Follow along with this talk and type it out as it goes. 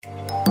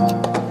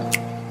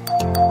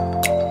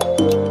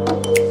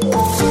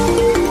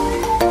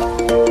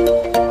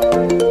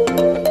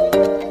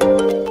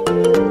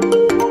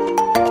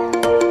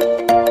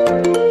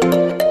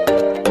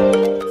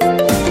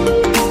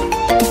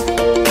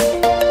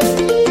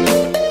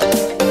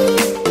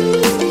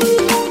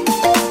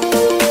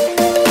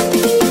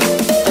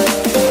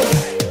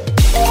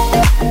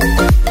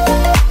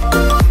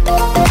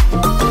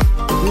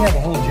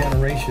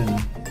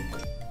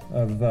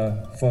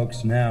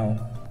us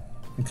now,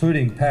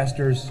 including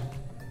pastors,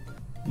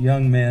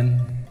 young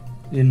men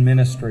in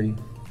ministry,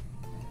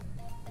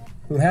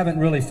 who haven't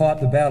really fought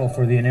the battle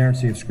for the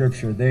inerrancy of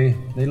Scripture. They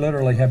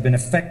literally have been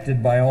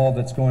affected by all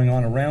that's going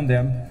on around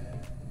them,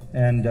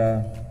 and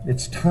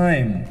it's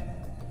time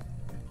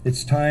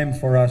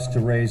for us to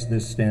raise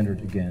this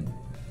standard again.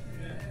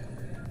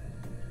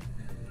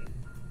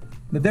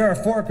 But there are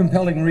 4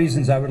 compelling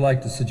reasons I would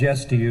like to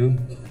suggest to you,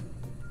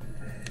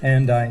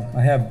 and I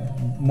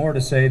have more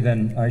to say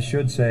than I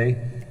should say,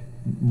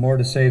 more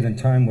to say than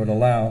time would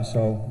allow,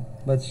 so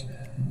let's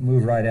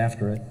move right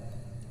after it.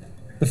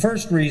 The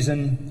first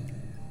reason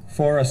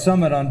for a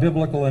summit on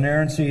biblical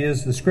inerrancy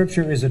is the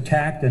Scripture is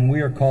attacked and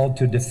we are called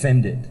to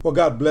defend it. Well,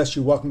 God bless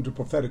you. Welcome to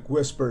Prophetic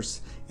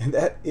Whispers, and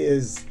that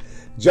is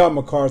John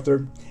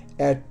MacArthur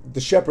at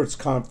the Shepherds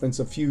Conference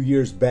a few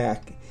years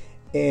back.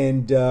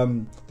 And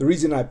the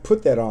reason I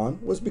put that on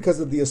was because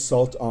of the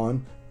assault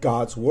on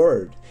God's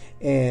Word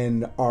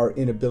and our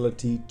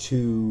inability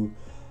to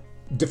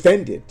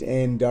defend it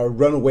and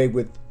run away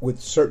with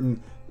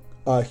certain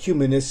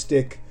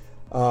humanistic,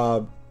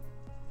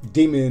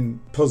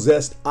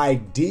 demon-possessed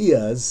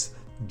ideas,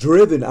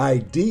 driven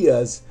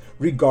ideas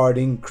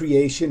regarding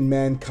creation,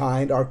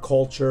 mankind, our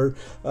culture,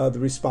 the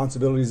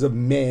responsibilities of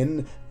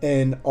men,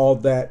 and all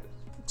that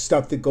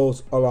stuff that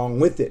goes along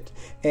with it.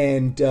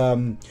 And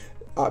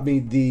I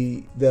mean,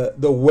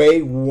 the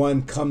way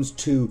one comes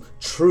to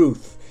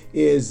truth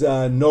is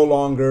no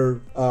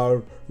longer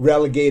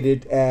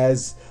relegated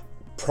as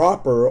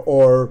proper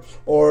or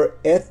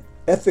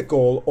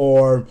ethical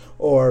or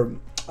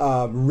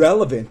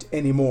relevant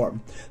anymore.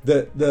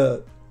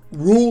 The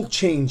rule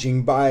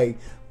changing by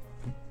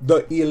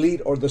the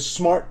elite or the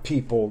smart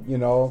people,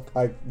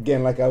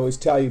 again, like I always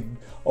tell you,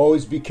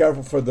 always be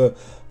careful for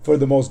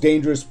the most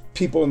dangerous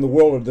people in the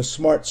world are the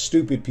smart,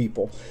 stupid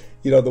people.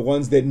 The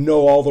ones that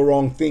know all the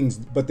wrong things,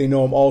 but they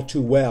know them all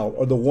too well,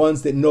 or the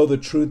ones that know the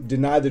truth,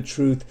 deny the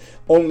truth,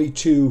 only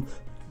to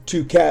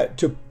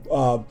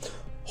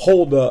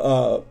hold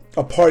a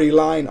party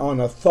line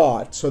on a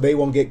thought so they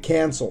won't get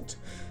canceled.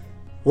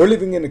 We're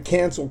living in a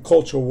cancel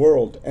culture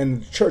world,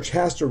 and the church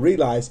has to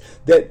realize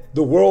that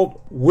the world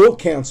will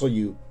cancel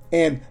you,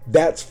 and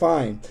that's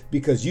fine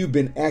because you've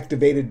been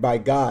activated by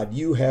God.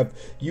 You have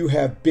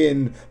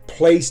been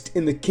placed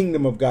in the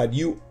kingdom of God.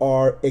 You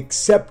are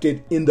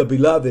accepted in the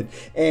beloved,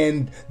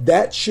 and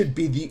that should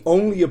be the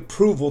only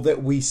approval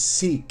that we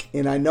seek.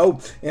 And I know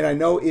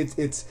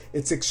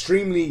it's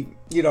extremely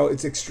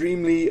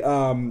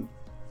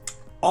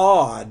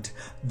odd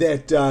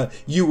that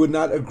you would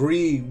not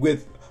agree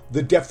with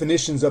the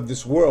definitions of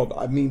this world.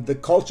 I mean, the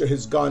culture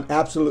has gone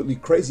absolutely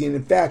crazy, and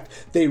in fact,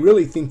 they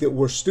really think that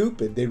we're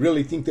stupid. They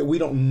really think that we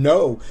don't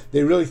know.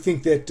 They really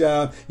think that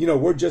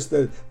we're just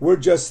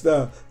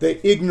the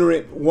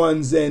ignorant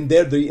ones, and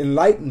they're the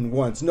enlightened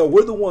ones. No,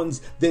 we're the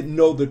ones that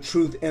know the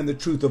truth and the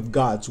truth of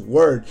God's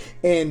word.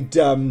 And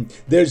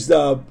there's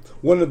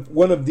one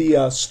of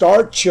the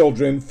star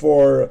children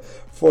for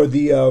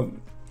the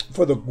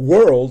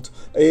world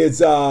is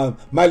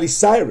Miley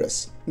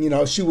Cyrus.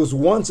 She was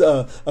once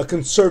a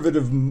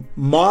conservative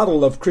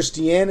model of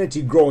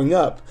Christianity growing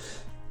up.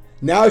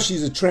 Now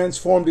she's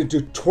transformed into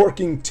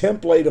twerking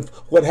template of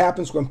what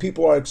happens when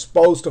people are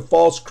exposed to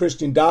false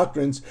Christian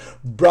doctrines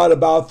brought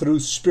about through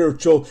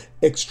spiritual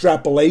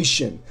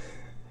extrapolation.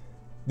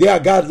 Yeah,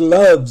 God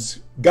loves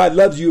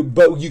you,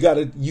 but you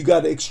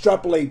gotta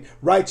extrapolate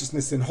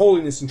righteousness and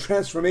holiness and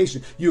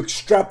transformation. You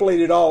extrapolate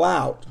it all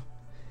out.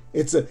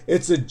 It's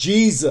a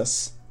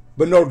Jesus,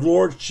 but no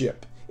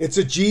lordship. It's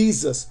a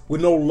Jesus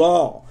with no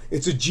law.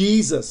 It's a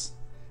Jesus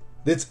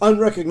that's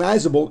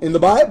unrecognizable in the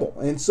Bible.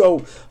 And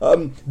so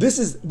this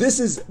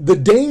is the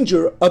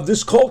danger of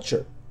this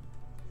culture.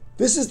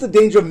 This is the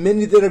danger of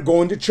many that are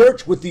going to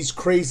church with these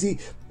crazy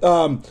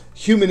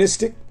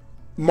humanistic,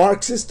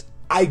 Marxist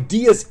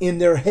ideas in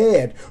their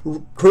head.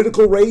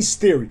 Critical race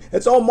theory.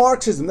 That's all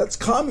Marxism. That's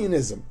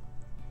communism.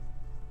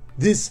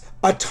 This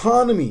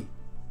autonomy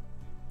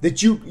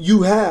that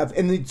you have,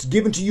 and it's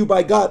given to you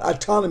by God,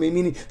 autonomy,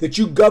 meaning that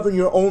you govern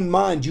your own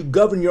mind, you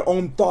govern your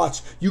own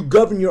thoughts, you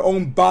govern your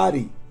own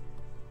body.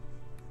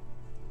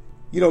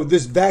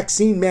 This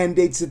vaccine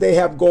mandates that they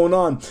have going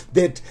on,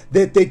 that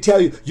they tell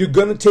you you're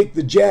going to take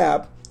the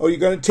jab or you're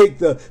going to take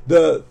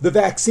the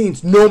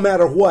vaccines no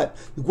matter what.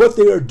 What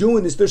they are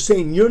doing is they're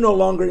saying you're no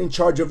longer in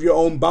charge of your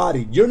own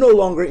body. You're no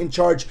longer in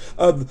charge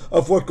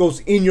of what goes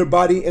in your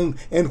body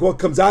and what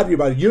comes out of your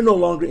body. You're no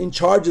longer in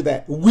charge of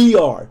that. We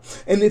are.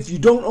 And if you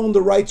don't own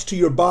the rights to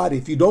your body,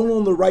 if you don't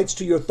own the rights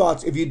to your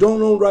thoughts, if you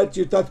don't own rights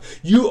to your thoughts,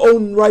 you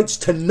own rights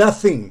to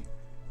nothing.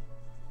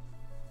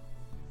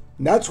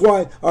 And that's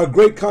why our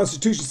great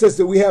Constitution says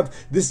that we have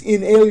this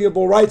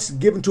inalienable rights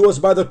given to us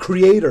by the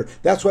Creator.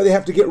 That's why they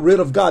have to get rid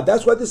of God.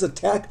 That's why this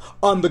attack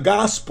on the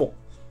gospel,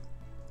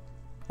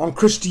 on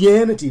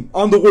Christianity,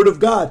 on the Word of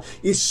God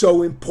is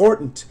so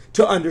important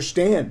to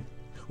understand.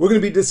 We're going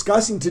to be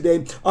discussing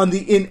today on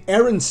the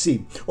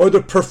inerrancy or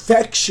the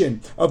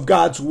perfection of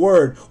God's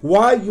Word.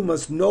 Why you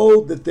must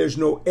know that there's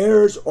no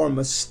errors or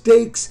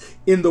mistakes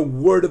in the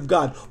Word of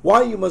God.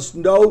 Why you must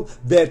know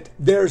that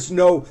there's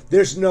no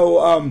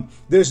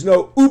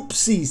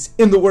oopsies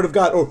in the Word of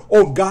God, or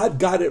oh, God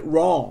got it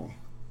wrong.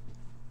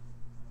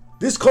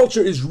 This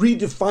culture is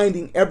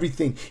redefining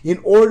everything in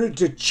order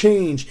to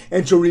change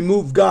and to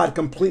remove God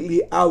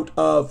completely out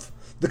of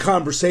the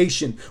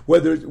conversation,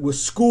 whether it was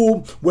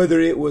school, whether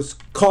it was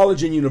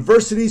college and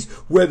universities,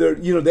 whether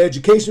the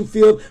education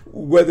field,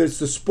 whether it's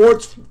the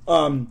sports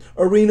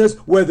arenas,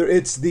 whether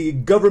it's the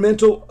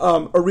governmental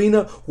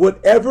arena,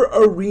 whatever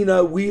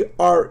arena we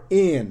are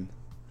in.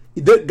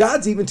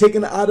 God's even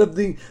taken out of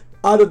the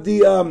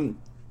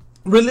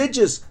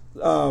religious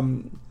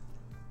realm.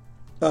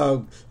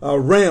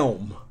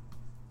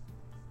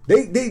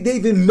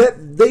 They've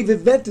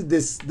invented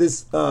this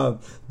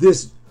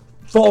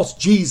false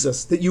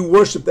Jesus that you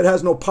worship that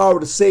has no power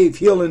to save,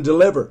 heal, and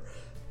deliver.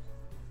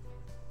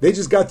 They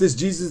just got this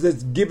Jesus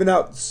that's giving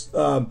out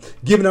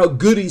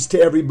goodies to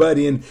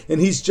everybody, and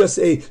he's just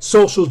a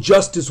social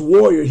justice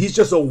warrior. He's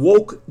just a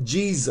woke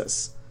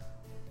Jesus.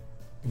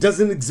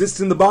 Doesn't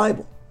exist in the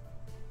Bible.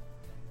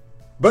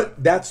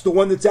 But that's the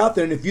one that's out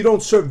there. And if you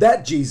don't serve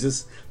that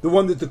Jesus, the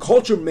one that the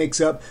culture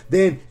makes up,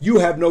 then you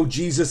have no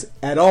Jesus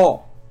at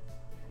all.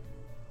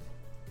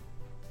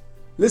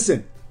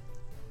 Listen,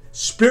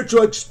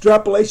 spiritual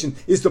extrapolation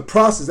is the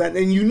process.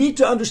 And you need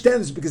to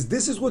understand this, because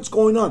this is what's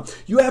going on.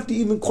 You have to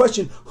even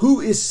question who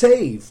is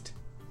saved.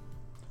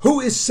 Who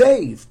is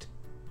saved?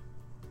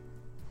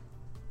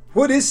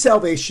 What is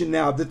salvation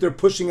now that they're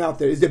pushing out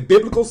there? Is it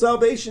biblical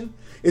salvation?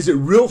 Is it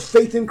real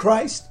faith in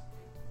Christ?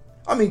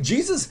 I mean,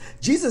 Jesus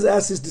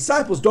asked his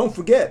disciples, don't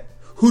forget,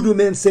 who do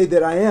men say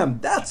that I am?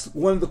 That's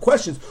one of the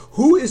questions.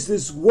 Who is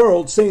this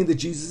world saying that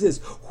Jesus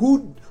is?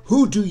 Who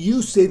do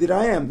you say that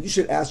I am? You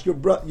should ask your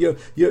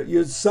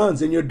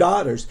sons and your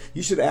daughters.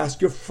 You should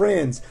ask your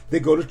friends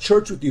that go to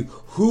church with you.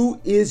 Who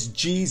is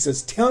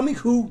Jesus? Tell me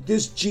who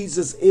this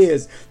Jesus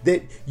is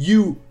that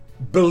you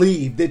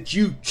believe, that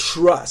you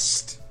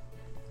trust.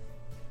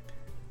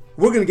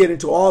 We're going to get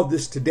into all of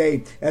this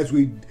today as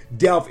we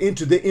delve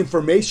into the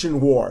information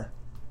war.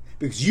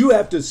 Because you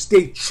have to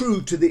stay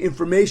true to the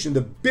information, the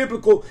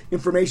biblical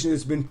information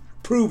that's been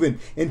proven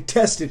and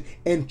tested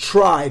and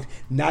tried,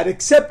 not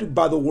accepted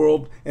by the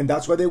world, and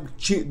that's why they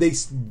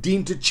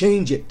deem to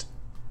change it.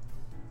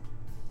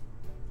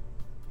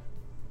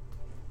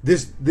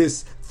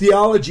 This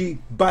theology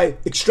by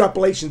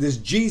extrapolation, this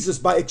Jesus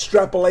by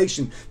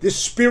extrapolation, this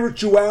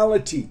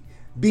spirituality,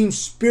 being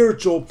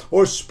spiritual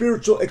or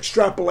spiritual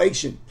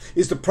extrapolation,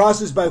 is the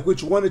process by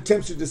which one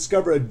attempts to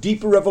discover a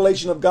deeper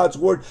revelation of God's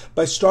Word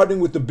by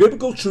starting with the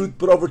biblical truth,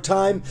 but over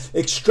time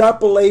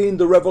extrapolating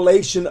the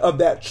revelation of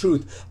that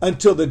truth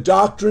until the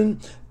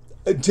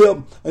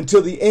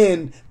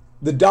end.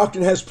 The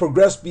doctrine has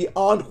progressed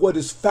beyond what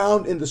is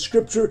found in the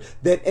Scripture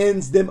that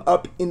ends them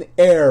up in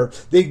error.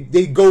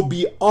 They go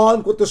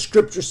beyond what the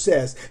Scripture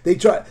says. They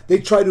try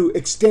to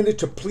extend it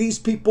to please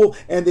people,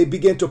 and they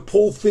begin to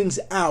pull things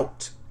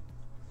out.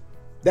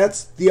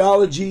 That's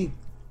theology,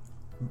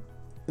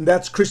 and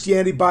that's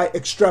Christianity by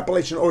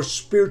extrapolation, or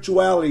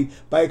spirituality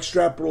by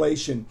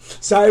extrapolation.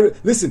 Cyrus,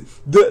 listen,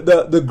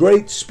 the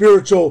great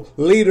spiritual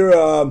leader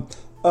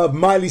of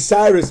Miley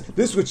Cyrus,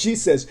 this is what she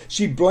says.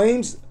 She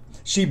blames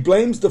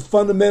the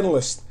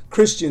fundamentalist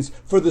Christians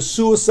for the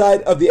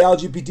suicide of the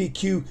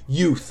LGBTQ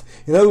youth.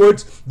 In other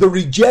words, the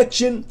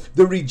rejection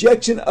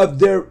of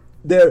their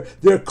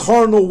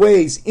carnal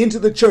ways into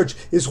the church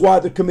is why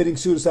they're committing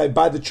suicide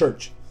by the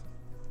church.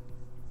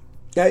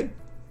 Okay,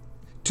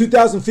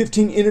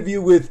 2015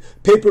 interview with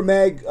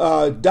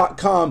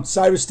papermag.com,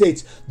 Cyrus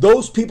states,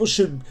 those people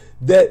should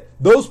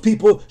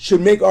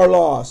make our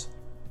laws.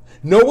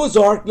 Noah's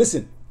Ark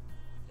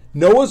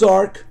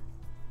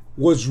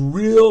was a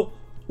real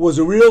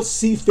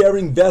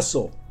seafaring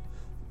vessel.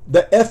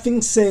 The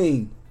effing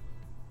saying,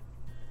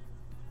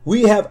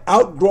 we have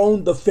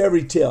outgrown the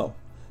fairy tale,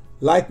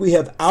 like we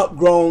have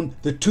outgrown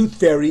the Tooth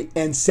Fairy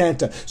and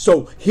Santa.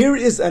 So here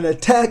is an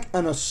attack,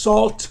 an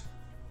assault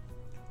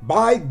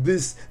by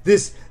this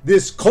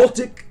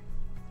cultic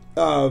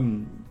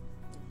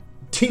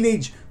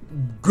teenage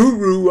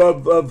guru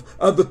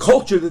of the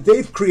culture that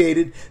they've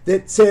created,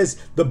 that says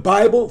the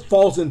Bible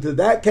falls into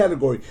that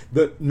category.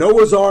 The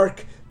Noah's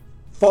Ark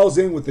falls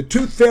in with the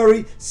Tooth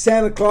Fairy,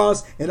 Santa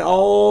Claus, and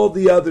all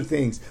the other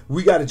things.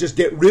 We got to just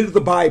get rid of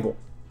the Bible.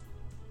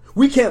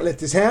 We can't let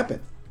this happen.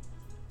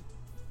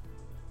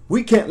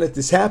 We can't let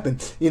this happen.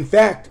 In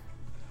fact,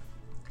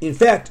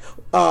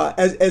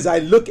 as I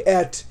look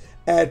at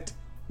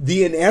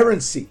the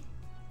inerrancy,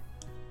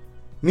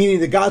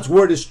 meaning that God's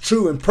Word is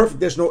true and perfect,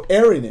 there's no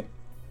error in it.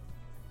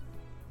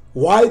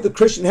 Why the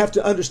Christian have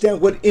to understand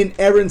what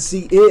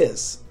inerrancy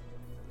is?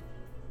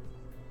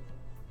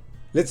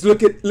 Let's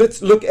look at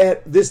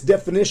this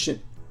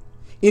definition.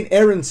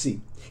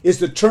 Inerrancy is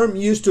the term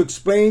used to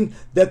explain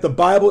that the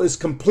Bible is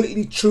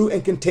completely true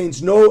and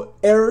contains no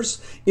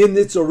errors in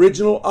its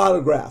original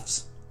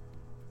autographs.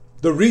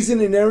 The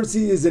reason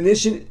inerrancy is an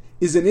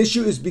is an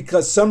issue is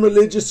because some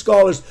religious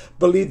scholars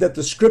believe that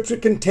the scripture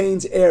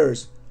contains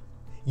errors,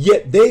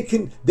 yet they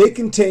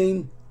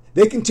continue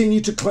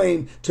to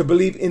claim to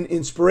believe in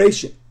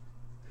inspiration.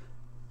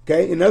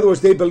 Okay, in other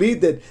words, they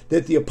believe that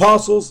the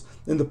apostles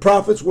and the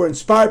prophets were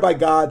inspired by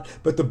God,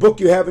 but the book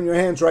you have in your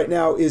hands right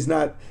now is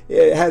not,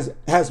 it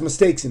has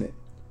mistakes in it.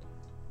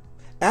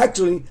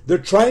 Actually, they're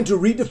trying to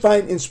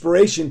redefine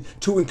inspiration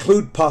to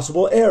include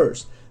possible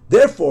errors.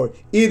 Therefore,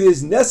 it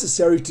is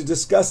necessary to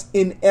discuss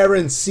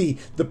inerrancy,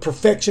 the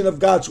perfection of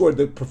God's word,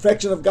 the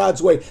perfection of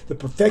God's way, the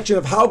perfection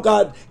of how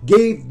God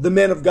gave the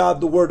men of God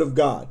the word of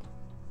God.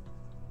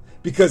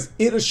 Because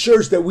it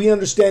assures that we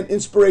understand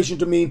inspiration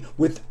to mean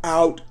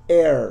without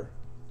error.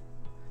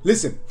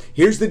 Listen,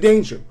 here's the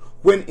danger.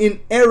 When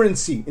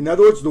inerrancy, in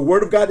other words, the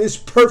word of God is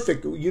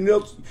perfect.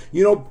 You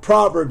know,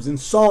 Proverbs and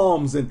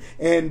Psalms and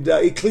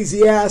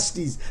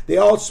Ecclesiastes, they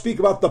all speak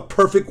about the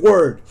perfect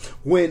word.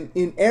 When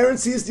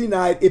inerrancy is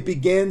denied, we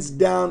begin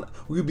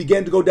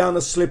to go down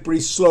a slippery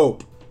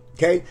slope.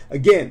 Okay?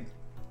 Again,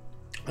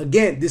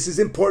 this is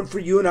important for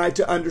you and I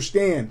to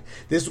understand.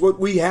 This is what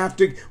we have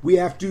to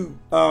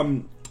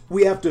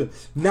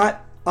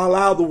not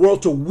allow the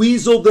world to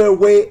weasel their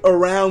way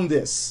around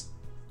this.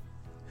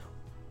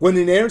 When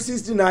inerrancy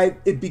is denied,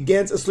 it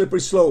begins a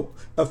slippery slope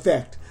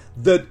effect.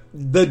 The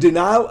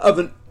denial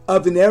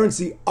of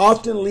inerrancy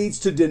often leads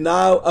to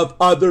denial of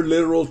other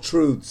literal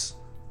truths.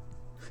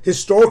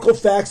 Historical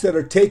facts that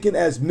are taken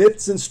as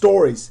myths and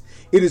stories.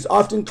 It is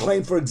often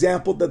claimed, for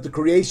example, that the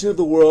creation of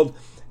the world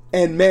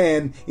and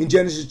man in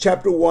Genesis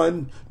chapter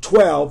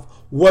 1:12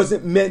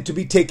 wasn't meant to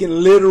be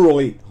taken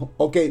literally.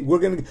 Okay,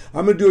 I'm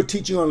gonna do a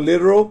teaching on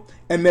literal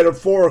and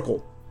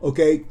metaphorical.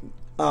 Okay,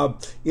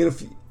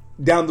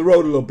 down the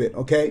road a little bit,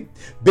 okay?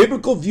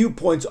 Biblical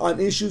viewpoints on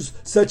issues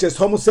such as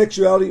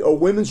homosexuality or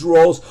women's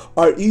roles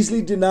are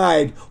easily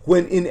denied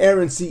when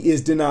inerrancy is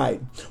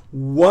denied.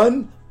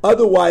 One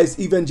otherwise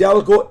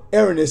evangelical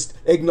Arianist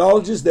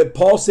acknowledges that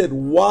Paul said,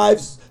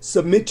 "Wives,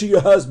 submit to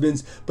your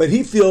husbands," but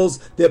he feels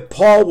that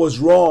Paul was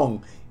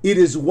wrong. It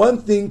is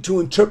one thing to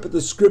interpret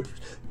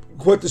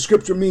what the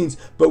scripture means,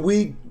 but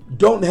we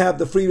don't have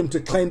the freedom to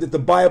claim that the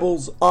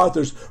Bible's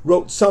authors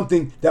wrote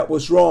something that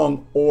was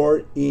wrong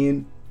or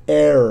in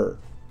error.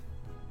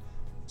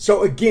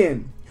 So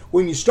again,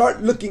 when you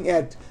start looking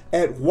at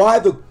why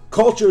the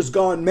culture has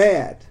gone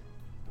mad,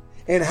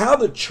 and how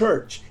the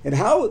church and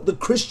how the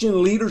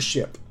Christian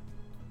leadership,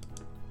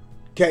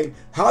 okay,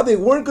 how they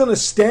weren't going to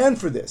stand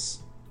for this,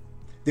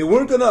 they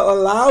weren't going to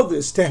allow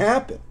this to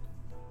happen.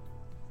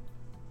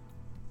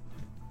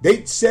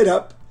 They set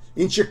up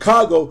in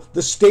Chicago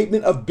the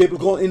statement of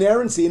biblical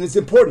inerrancy, and it's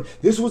important.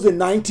 This was in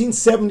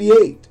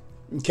 1978.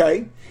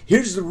 Okay,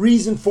 here's the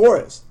reason for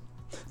it.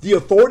 The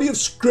authority of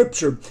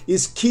Scripture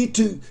is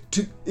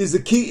a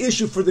key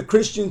issue for the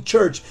Christian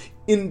church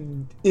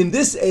in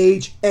this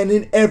age and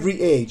in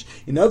every age.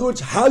 In other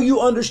words, how you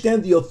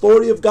understand the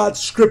authority of God's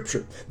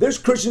Scripture. There's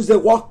Christians that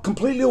walk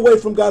completely away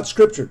from God's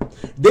Scripture.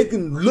 They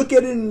can look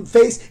at it in the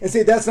face and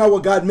say, "That's not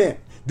what God meant.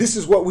 This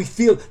is what we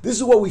feel. This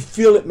is what we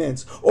feel it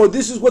meant. Or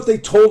this is what they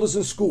told us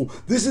in school."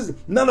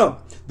 No.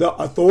 The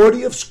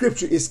authority of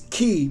Scripture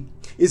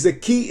is a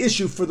key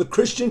issue for the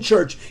Christian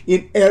church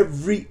in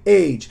every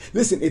age.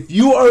 Listen, if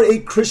you are a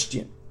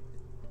Christian,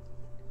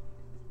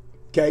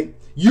 okay,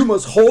 you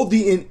must hold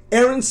the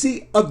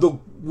inerrancy of the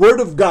Word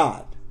of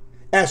God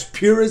as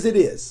pure as it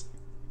is,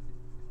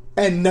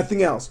 and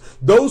nothing else.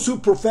 Those who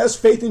profess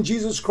faith in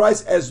Jesus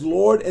Christ as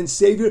Lord and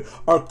Savior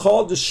are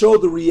called to show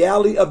the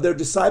reality of their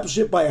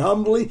discipleship by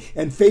humbly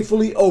and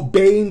faithfully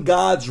obeying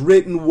God's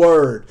written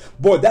Word.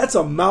 Boy, that's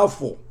a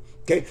mouthful.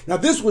 Okay. Now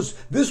this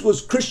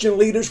was Christian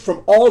leaders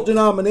from all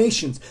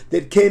denominations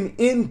that came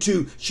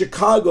into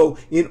Chicago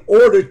in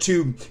order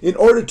to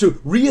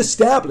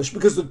reestablish,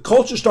 because the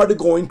culture started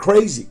going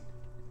crazy.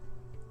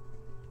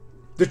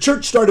 The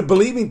church started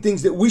believing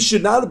things that we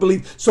should not have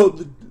believed.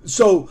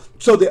 So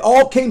they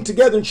all came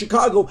together in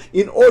Chicago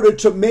in order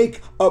to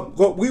make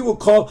what we will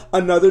call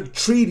another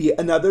treaty,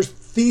 another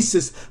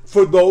thesis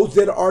for those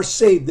that are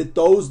saved, that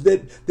those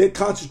that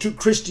constitute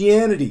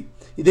Christianity.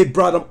 They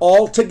brought them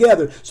all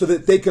together so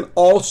that they can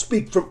all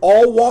speak from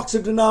all walks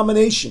of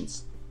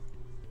denominations.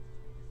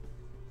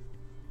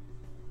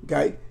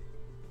 Okay?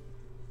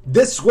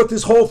 This is what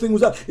this whole thing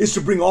was about, is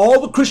to bring all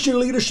the Christian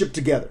leadership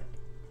together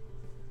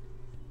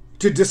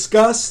to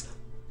discuss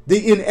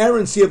the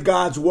inerrancy of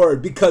God's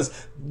Word, because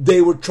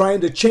they were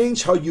trying to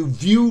change how you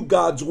view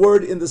God's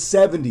Word in the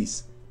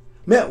 70s.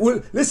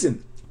 Man,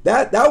 listen,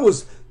 that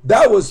was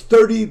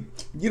 30,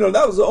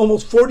 that was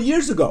almost 40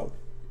 years ago.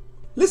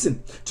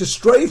 Listen, to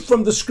stray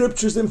from the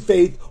Scriptures in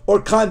faith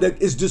or conduct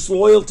is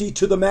disloyalty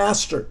to the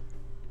Master.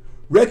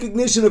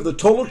 Recognition of the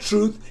total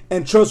truth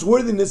and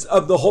trustworthiness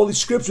of the Holy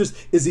Scriptures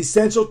is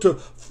essential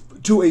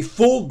to a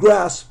full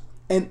grasp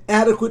and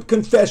adequate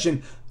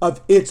confession of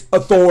its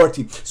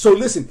authority. So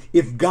listen,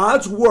 if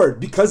God's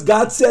Word, because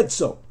God said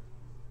so,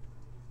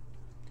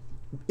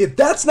 if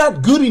that's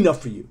not good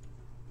enough for you,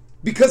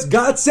 because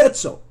God said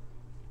so,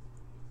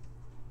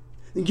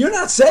 then you're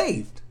not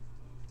saved.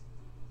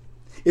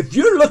 If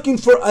you're looking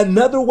for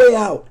another way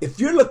out, if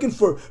you're looking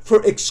for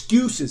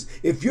excuses,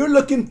 if you're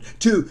looking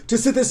to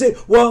sit there and say,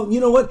 well, you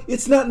know what,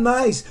 it's not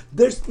nice.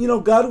 There's,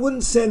 God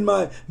wouldn't send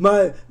my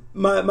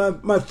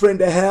friend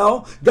to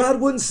hell.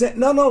 God wouldn't send.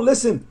 No,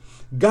 listen.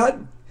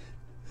 God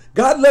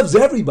loves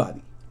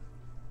everybody.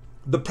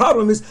 The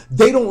problem is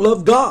they don't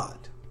love God.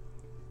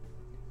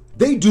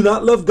 They do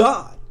not love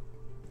God.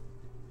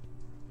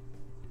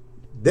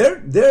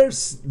 Their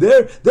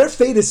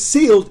fate is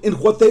sealed in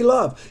what they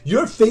love.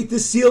 Your faith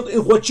is sealed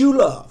in what you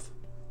love.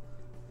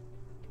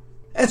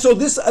 And so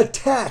this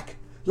attack,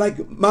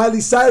 like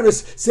Miley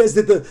Cyrus says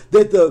that the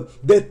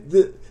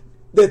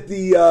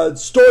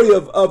story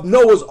of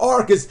Noah's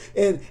Ark is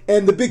and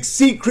the big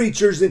sea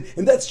creatures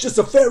and that's just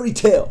a fairy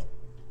tale.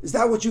 Is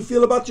that what you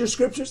feel about your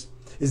scriptures?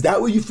 Is that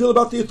what you feel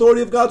about the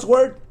authority of God's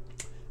word?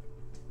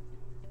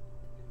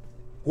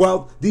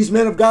 Well, these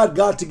men of God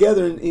got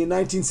together in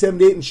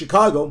 1978 in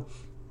Chicago,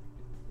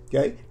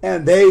 okay,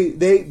 and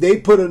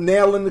they put a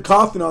nail in the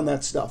coffin on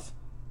that stuff.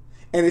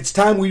 And it's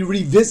time we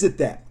revisit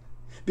that,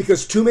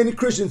 because too many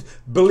Christians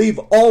believe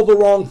all the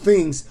wrong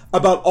things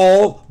about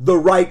all the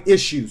right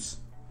issues.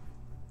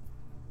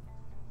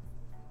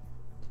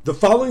 The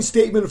following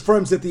statement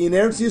affirms that the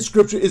inerrancy of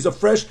Scripture is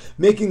afresh,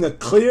 making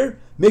clear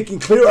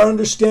our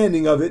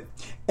understanding of it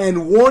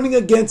and warning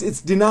against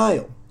its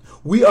denial.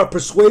 We are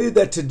persuaded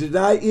that to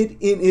deny it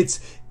in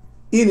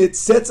it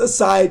sets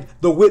aside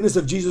the witness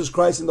of Jesus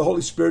Christ and the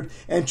Holy Spirit,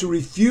 and to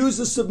refuse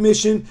the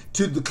submission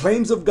to the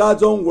claims of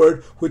God's own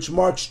word, which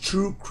marks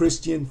true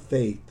Christian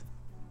faith.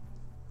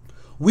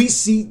 We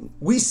see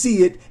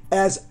it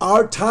as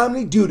our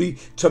timely duty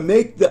to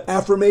make the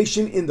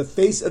affirmation in the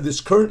face of this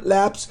current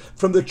lapse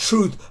from the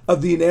truth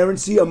of the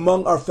inerrancy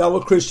among our fellow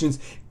Christians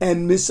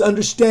and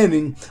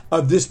misunderstanding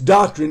of this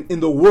doctrine in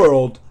the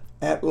world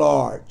at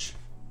large.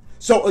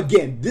 So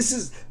again, this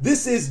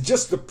is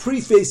just the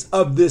preface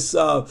of this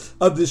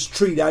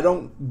treat. I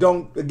don't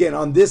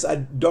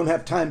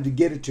have time to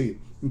get it to you.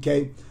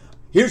 Okay,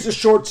 here's a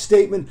short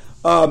statement.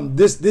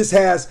 This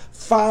has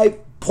 5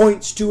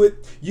 points to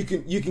it. You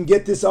can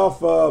get this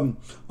off of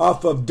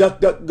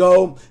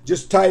DuckDuckGo.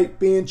 Just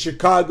type in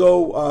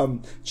Chicago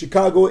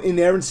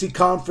Inerrancy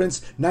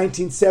Conference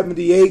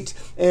 1978,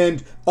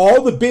 and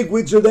all the big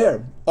wigs are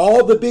there.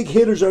 All the big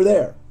hitters are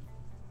there,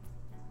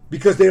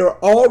 because they are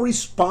all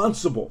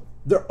responsible.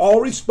 They're all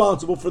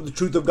responsible for the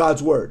truth of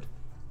God's word.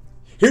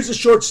 Here's a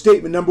short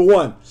statement. Number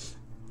 1,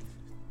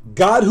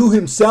 God who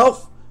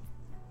himself's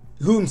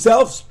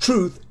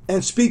truth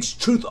and speaks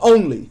truth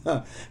only.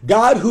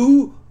 God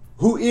who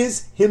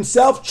is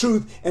himself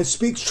truth and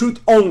speaks truth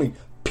only.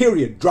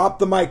 Period. Drop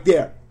the mic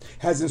there.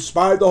 Has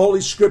inspired the Holy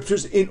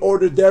Scriptures in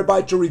order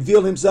thereby to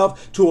reveal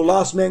himself to a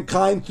lost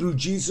mankind through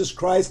Jesus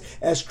Christ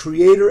as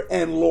Creator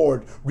and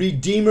Lord,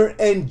 Redeemer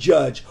and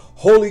Judge.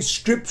 Holy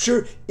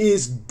Scripture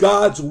is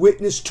God's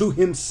witness to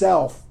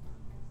himself.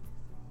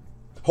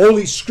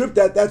 Holy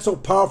Scripture, that's so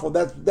powerful.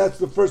 That's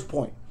the first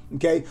point.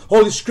 Okay?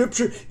 Holy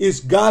Scripture is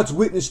God's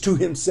witness to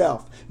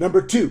himself.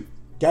 Number 2,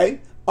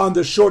 okay, on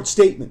the short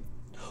statement.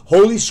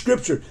 Holy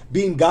Scripture,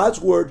 being God's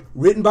word,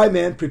 written by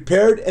man,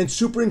 prepared and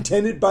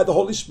superintended by the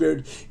Holy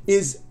Spirit,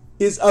 is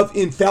of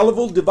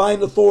infallible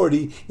divine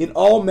authority in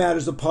all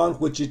matters upon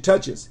which it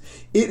touches.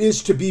 It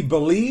is to be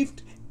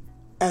believed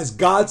as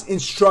God's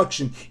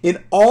instruction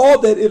in all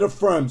that it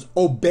affirms,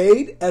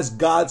 obeyed as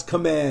God's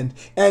command,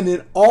 and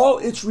in all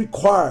it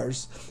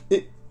requires,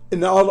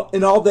 in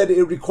all that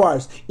it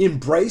requires,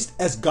 embraced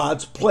as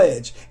God's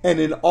pledge,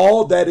 and in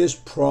all that is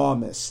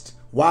promised.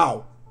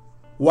 Wow.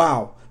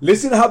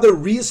 Listen to how they're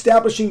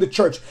reestablishing the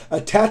church,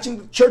 attaching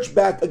the church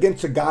back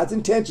against God's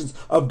intentions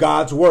of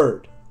God's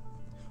word.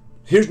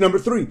 Here's number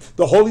 3,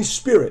 the Holy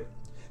Spirit,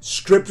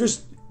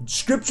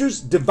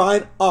 Scripture's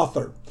divine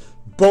author,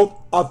 both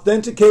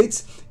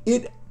authenticates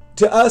it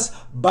to us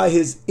by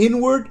his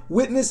inward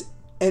witness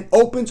and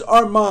opens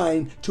our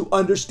mind to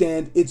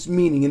understand its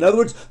meaning. In other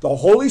words, the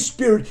Holy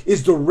Spirit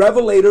is the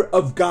revelator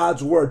of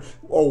God's word.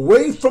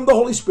 Away from the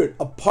Holy Spirit,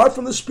 apart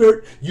from the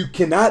Spirit, you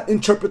cannot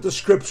interpret the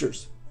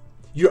Scriptures.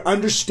 Your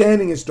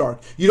understanding is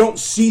dark. You don't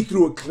see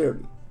through it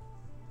clearly.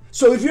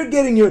 So if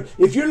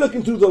you're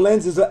looking through the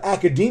lenses of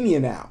academia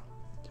now,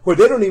 where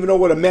they don't even know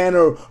what a man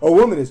or a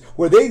woman is,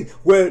 where they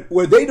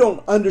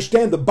don't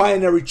understand the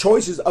binary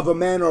choices of a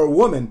man or a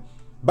woman,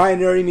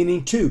 binary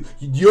meaning 2.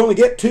 You only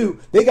get 2.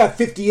 They got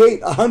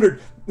 58,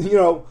 100.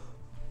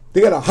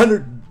 They got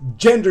 100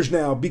 genders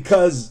now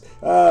because,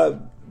 but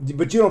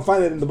you don't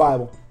find that in the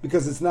Bible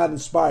because it's not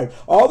inspired.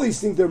 All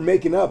these things they're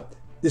making up.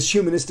 This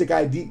humanistic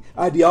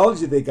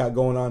ideology they got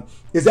going on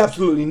is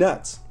absolutely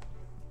nuts.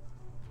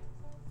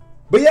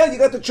 But yeah, you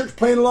got the church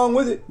playing along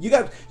with it. You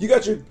got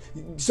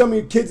some of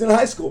your kids in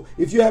high school.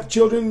 If you have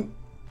children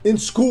in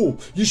school,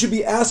 you should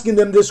be asking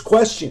them this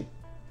question.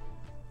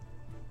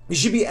 You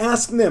should be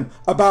asking them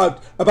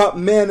about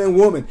man and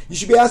woman. You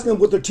should be asking them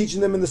what they're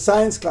teaching them in the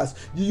science class.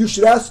 You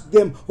should ask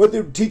them what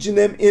they're teaching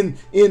them in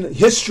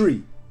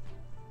history,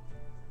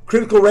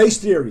 critical race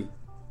theory.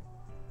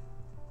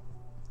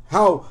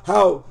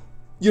 How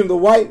You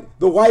know,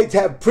 the whites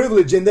have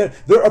privilege, and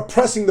they're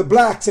oppressing the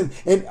blacks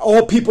and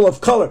all people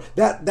of color.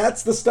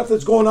 That's the stuff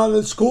that's going on in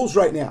the schools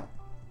right now.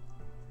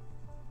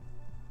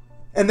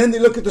 And then they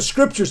look at the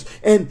scriptures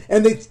and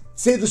they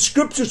say the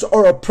scriptures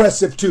are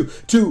oppressive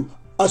to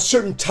a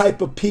certain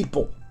type of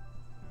people.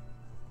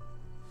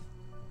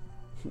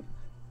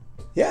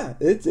 Yeah,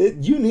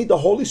 you need the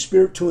Holy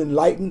Spirit to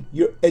enlighten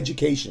your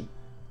education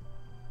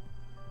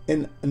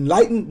and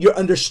enlighten your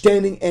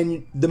understanding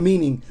and the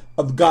meaning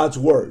of God's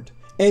word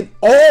and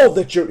all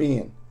that you're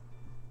in.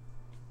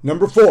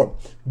 Number 4,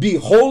 be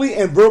holy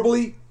and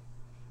verbally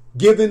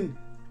given.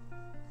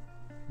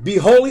 Be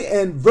holy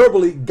and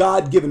verbally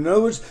God-given. In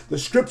other words, the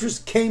scriptures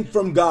came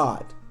from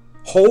God.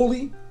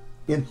 Holy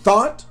in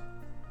thought,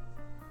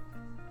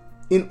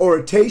 in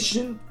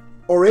oration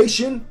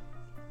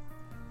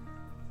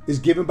is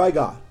given by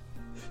God.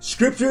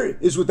 Scripture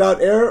is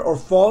without error or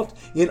fault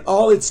in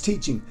all its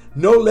teaching,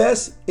 no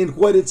less in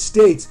what it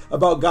states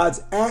about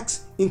God's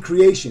acts in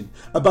creation,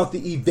 about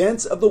the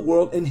events of the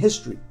world in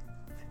history,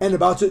 and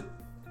about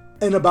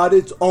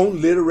its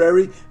own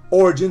literary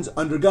origins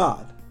under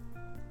God.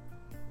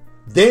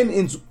 Then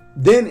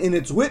in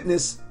its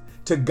witness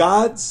to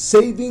God's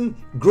saving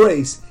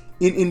grace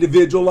in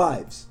individual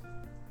lives.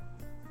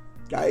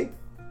 Okay?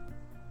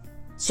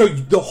 So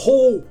the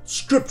whole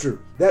scripture,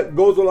 that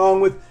goes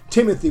along with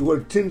Timothy,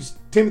 where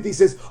Timothy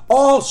says,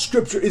 all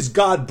scripture is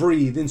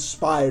God-breathed,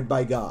 inspired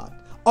by God.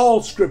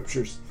 All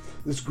scriptures.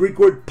 This Greek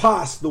word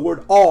pas, the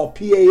word all,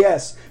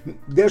 P-A-S,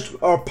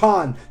 or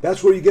pan,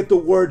 that's where you get the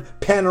word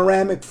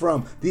panoramic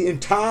from. The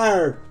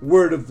entire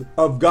word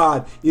of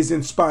God is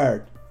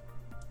inspired.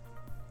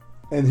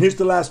 And here's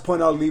the last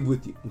point I'll leave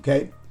with you,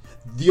 okay?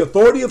 The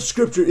authority of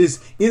Scripture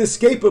is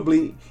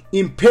inescapably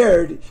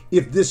impaired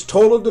if this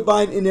total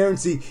divine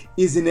inerrancy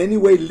is in any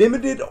way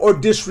limited or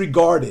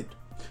disregarded.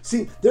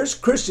 See, there's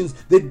Christians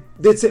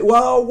that say,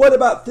 well, what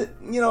about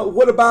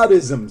what about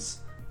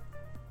isms?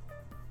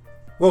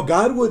 Well,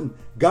 God wouldn't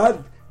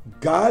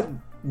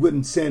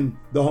send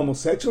the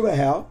homosexual to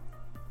hell.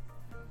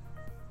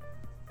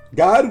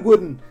 God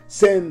wouldn't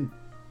send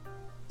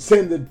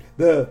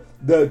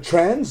the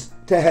trans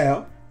to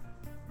hell.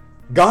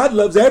 God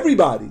loves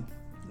everybody.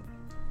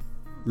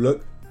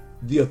 Look,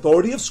 the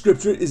authority of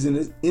Scripture is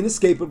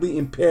inescapably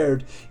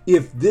impaired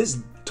if this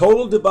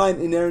total divine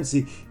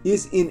inerrancy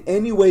is in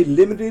any way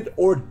limited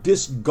or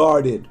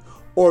discarded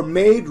or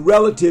made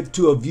relative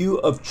to a view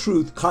of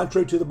truth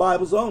contrary to the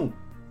Bible's own.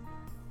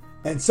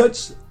 And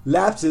such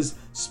lapses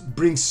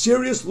bring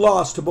serious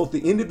loss to both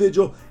the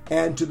individual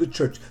and to the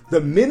church.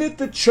 The minute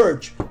the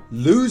church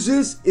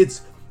loses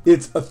its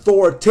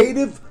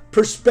authoritative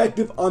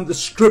perspective on the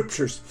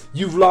scriptures,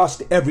 you've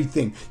lost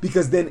everything,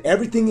 because then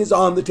everything is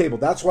on the table.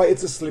 That's why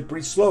it's a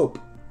slippery slope.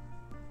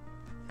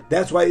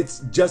 That's why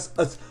it's just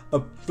a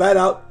flat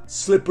out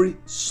slippery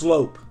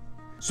slope.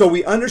 So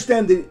we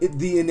understand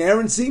the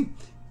inerrancy.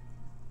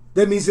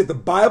 That means that the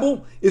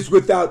Bible is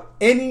without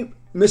any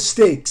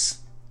mistakes.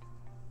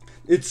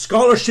 Its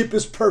scholarship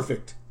is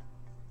perfect.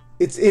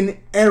 It's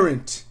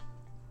inerrant.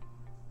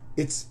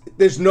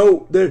 There's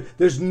no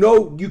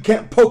you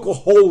can't poke a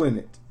hole in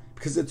it,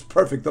 because it's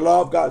perfect. The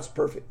law of God is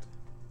perfect.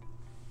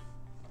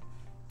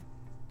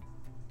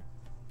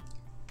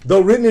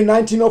 Though written in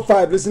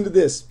 1905, listen to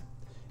this.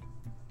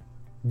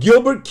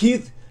 Gilbert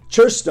Keith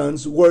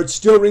Chesterton's words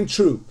still ring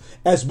true.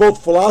 As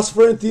both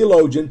philosopher and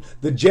theologian,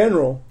 the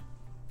general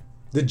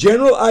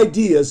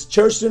ideas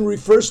Chesterton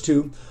refers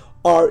to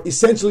are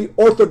essentially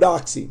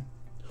orthodoxy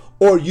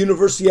or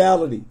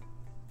universality,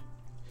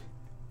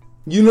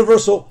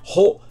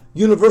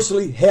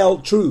 universally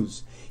held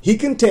truths. He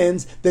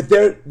contends that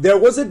there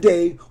was a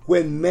day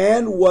when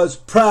man was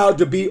proud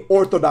to be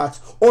orthodox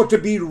or to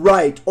be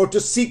right or to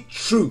seek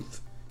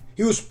truth.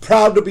 He was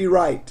proud to be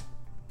right.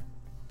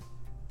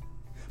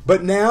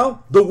 But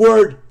now the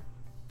word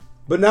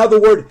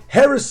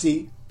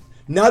heresy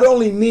not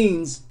only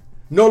means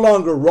no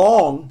longer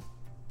wrong,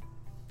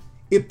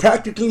 it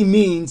practically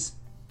means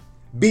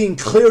being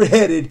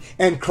clear-headed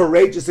and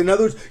courageous. In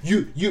other words,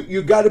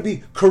 you got to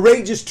be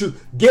courageous to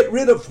get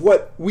rid of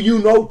what you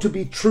know to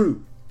be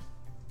true,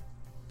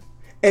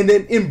 and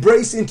then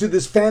embrace into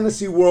this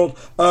fantasy world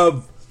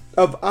of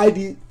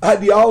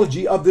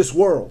ideology of this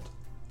world.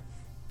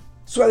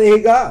 That's why they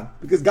hate God,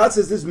 because God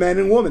says this man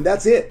and woman,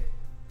 that's it.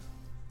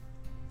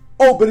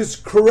 Oh, but it's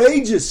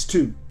courageous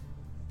to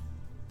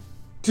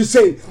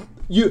say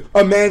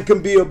a man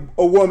can be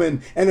a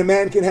woman, and a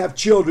man can have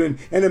children,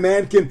 and a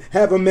man can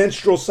have a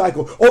menstrual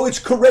cycle. Oh, it's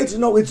courageous.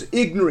 No, it's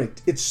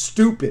ignorant. It's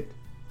stupid.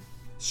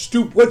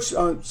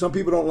 Some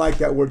people don't like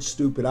that word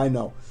stupid. I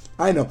know.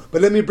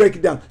 But let me break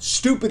it down.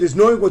 Stupid is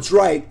knowing what's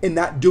right and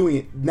not doing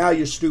it. Now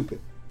you're stupid.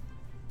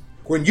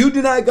 When you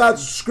deny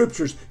God's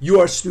scriptures, you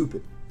are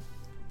stupid.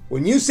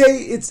 When you say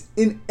it's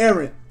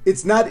inerrant,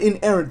 it's not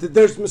inerrant, that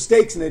there's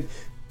mistakes in it,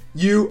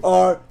 you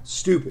are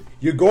stupid.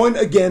 You're going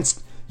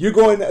against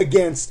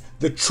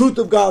the truth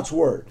of God's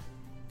word.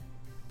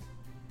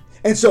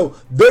 And so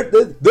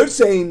they're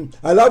saying,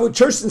 I love what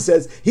Chesterton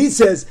says. He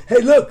says,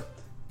 hey, look,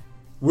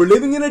 We're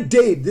living in a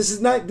day, this is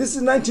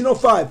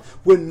 1905,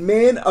 when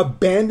man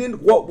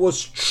abandoned what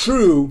was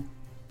true,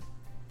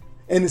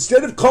 and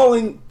instead of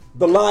calling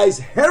the lies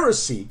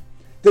heresy,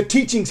 the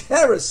teachings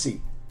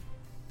heresy,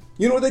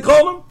 you know what they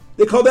call them?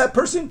 They call that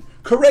person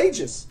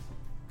courageous.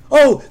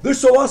 Oh, they're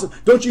so awesome.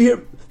 Don't you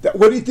hear that?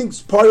 What do you think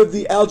is part of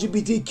the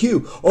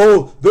LGBTQ?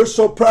 Oh, they're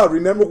so proud.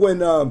 Remember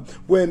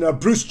when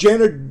Bruce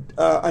Jenner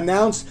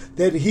announced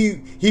that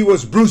he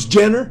was Bruce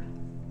Jenner?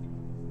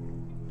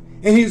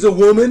 And he's a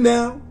woman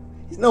now?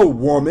 He's no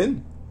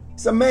woman.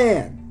 He's a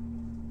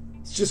man.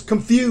 He's just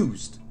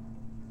confused.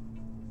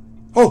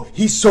 Oh,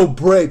 he's so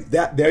brave.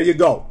 There you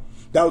go.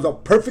 That was a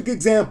perfect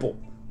example.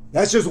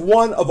 That's just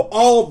one of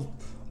all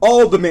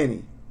the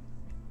many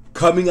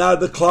coming out of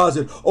the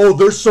closet. Oh,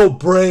 they're so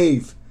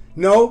brave.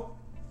 No,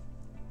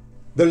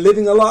 they're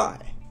living a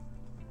lie.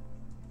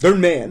 They're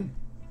men,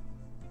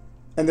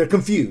 and they're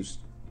confused,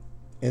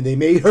 and they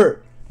may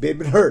hurt. They've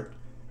been hurt.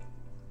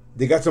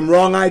 They got some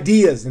wrong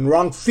ideas and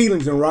wrong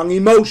feelings and wrong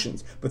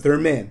emotions, but they're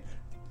men.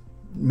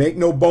 Make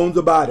no bones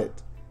about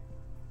it.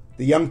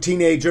 The young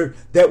teenager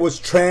that was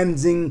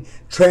tranning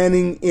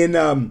in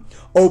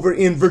over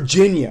in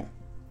Virginia,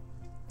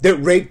 that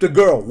raped a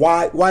girl.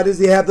 Why does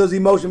he have those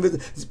emotions?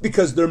 It's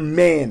because they're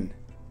men.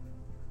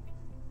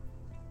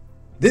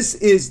 This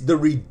is the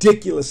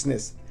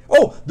ridiculousness.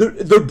 Oh,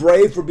 they're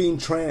brave for being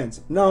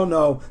trans.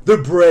 No,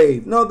 they're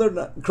brave. No, they're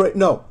not.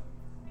 No,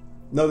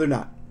 they're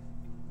not.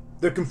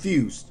 They're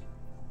confused.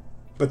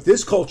 But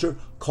this culture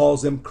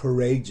calls them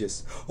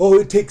courageous. Oh,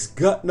 it takes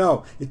gut.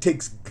 No, it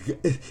takes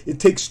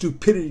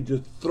stupidity to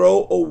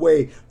throw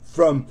away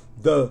from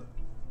the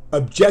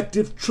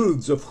objective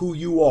truths of who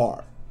you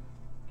are.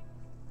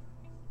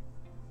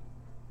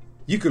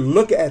 You can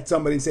look at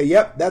somebody and say,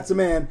 yep, that's a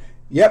man.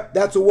 Yep,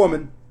 that's a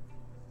woman.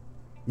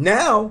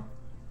 Now,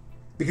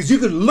 because you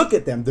can look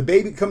at them. The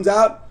baby comes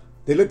out.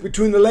 They look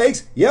between the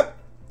legs. Yep,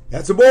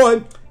 that's a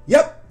boy.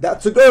 Yep,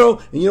 that's a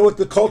girl. And you know what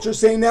the culture is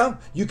saying now?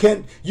 You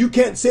can't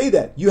say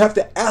that. You have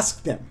to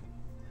ask them.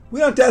 We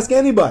don't have to ask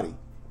anybody.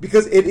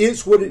 Because it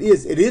is what it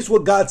is. It is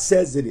what God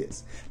says it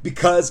is.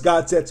 Because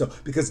God said so.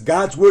 Because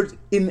God's word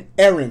is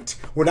inerrant.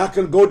 We're not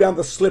going to go down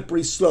the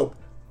slippery slope.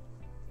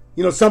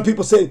 You know, some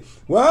people say,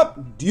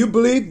 well, do you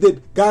believe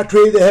that God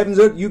created the heavens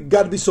and earth? You've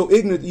got to be so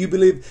ignorant that you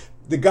believe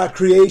that God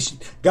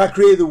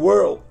created the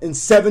world in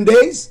 7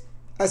 days?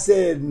 I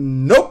said,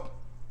 nope.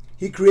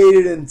 He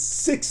created in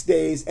 6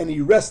 days and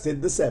he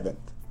rested the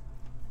seventh.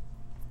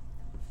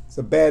 It's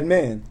a bad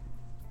man.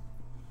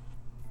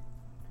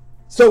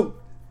 So,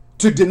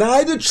 to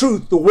deny the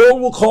truth, the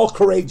world will call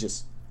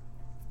courageous.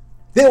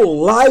 They will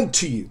lie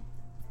to you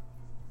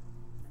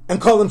and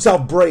call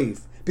themselves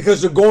brave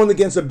because they're going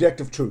against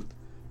objective truth.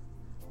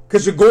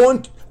 Because they're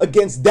going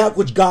against that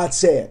which God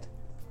said.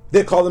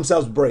 They call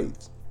themselves brave.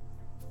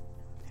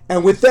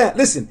 And with that,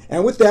 listen,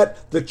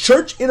 the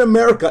church in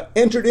America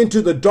entered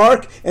into the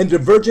dark and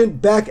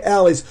divergent back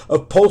alleys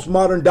of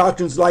postmodern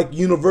doctrines like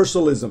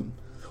universalism,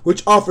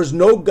 which offers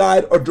no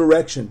guide or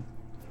direction.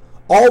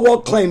 All while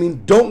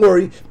claiming, don't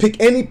worry,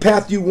 pick any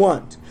path you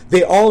want.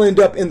 They all end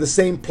up in the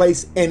same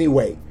place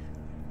anyway.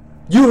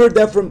 You heard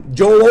that from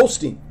Joel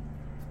Osteen.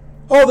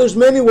 Oh, there's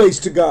many ways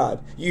to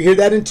God. You hear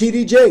that in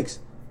T.D. Jakes.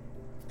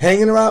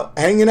 Hanging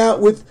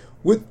out with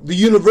the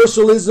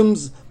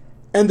universalisms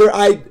and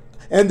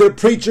their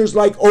preachers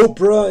like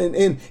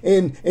Oprah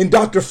and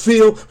Dr.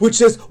 Phil, which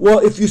says, well,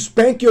 if you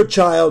spank your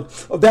child,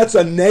 that's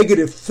a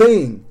negative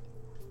thing.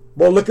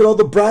 Well, look at all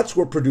the brats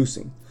we're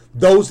producing.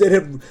 Those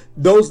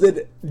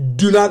that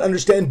do not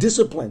understand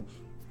discipline,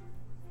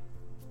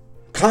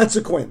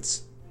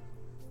 consequence.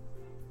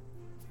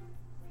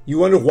 You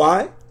wonder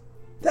why?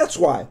 That's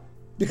why.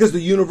 Because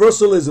the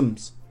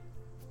universalisms,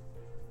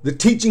 the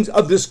teachings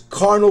of this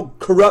carnal,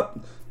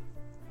 corrupt,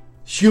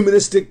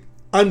 humanistic,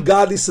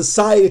 ungodly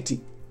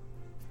society.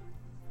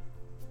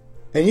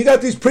 And you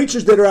got these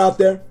preachers that are out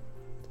there.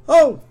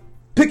 Oh,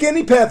 pick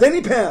any path,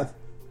 any path.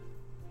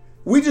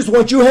 We just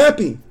want you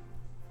happy.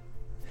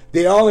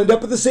 They all end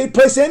up at the same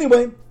place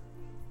anyway.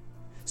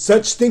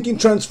 Such thinking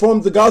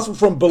transforms the gospel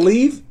from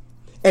believe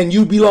and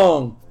you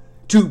belong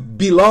to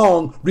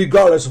belong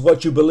regardless of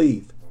what you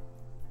believe.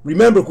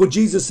 Remember what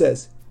Jesus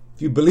says.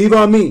 If you believe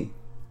on me,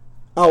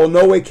 I will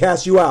no way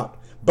cast you out.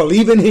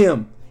 Believe in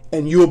him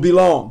and you'll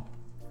belong.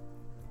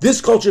 This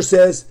culture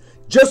says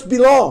just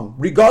belong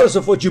regardless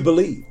of what you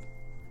believe.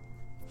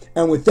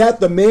 And with that,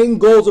 the main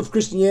goals of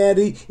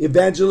Christianity,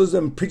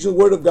 evangelism, and preaching the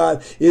word of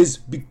God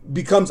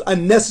becomes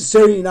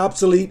unnecessary and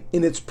obsolete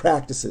in its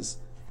practices.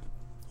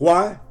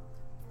 Why?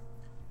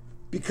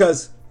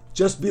 Because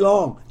just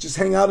belong. Just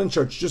hang out in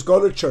church. Just go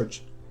to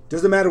church.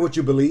 Doesn't matter what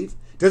you believe.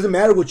 Doesn't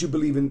matter what you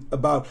believe in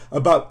about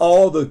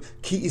all the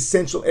key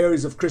essential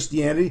areas of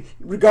Christianity,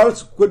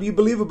 regardless of what you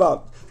believe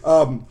about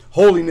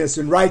holiness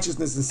and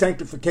righteousness and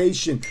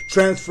sanctification,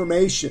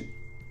 transformation.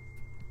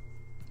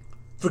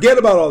 Forget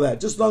about all that.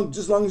 Just long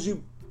as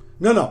you...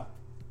 No.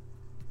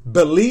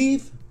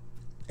 Believe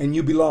and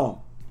you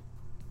belong.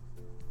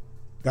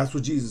 That's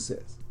what Jesus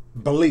says.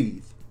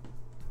 Believe.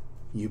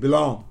 You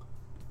belong.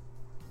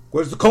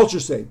 What does the culture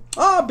say?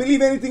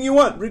 Believe anything you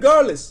want,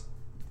 regardless.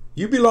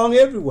 You belong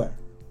everywhere.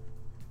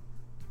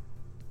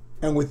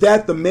 And with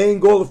that, the main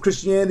goal of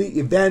Christianity,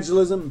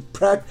 evangelism,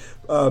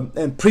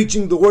 and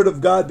preaching the Word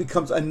of God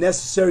becomes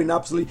unnecessary and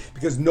obsolete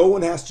because no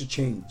one has to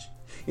change.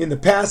 In the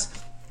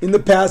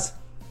past,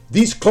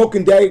 these cloak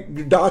and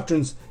dagger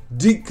doctrines,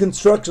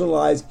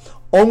 deconstructionalized,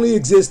 only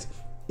exist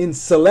in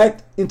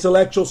select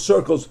intellectual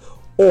circles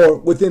or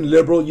within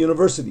liberal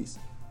universities.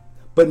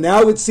 But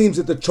now it seems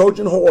that the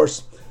Trojan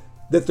horse,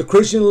 that the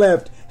Christian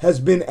left, has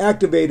been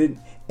activated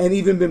and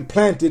even been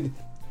planted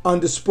on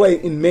display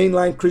in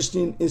mainline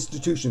Christian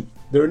institutions.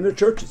 They're in their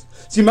churches.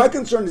 See, my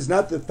concern is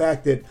not the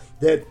fact that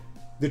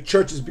the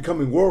church is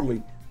becoming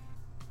worldly.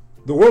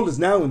 The world is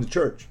now in the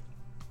church.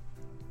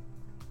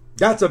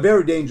 That's a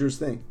very dangerous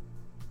thing.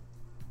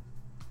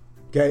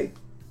 Okay?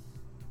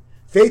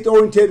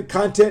 Faith-oriented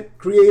content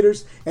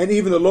creators and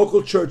even the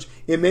local church,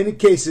 in many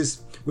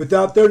cases,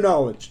 without their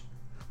knowledge.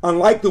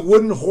 Unlike the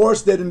wooden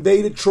horse that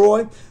invaded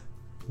Troy,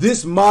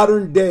 this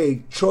modern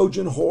day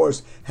Trojan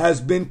horse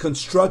has been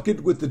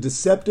constructed with the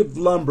deceptive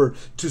lumber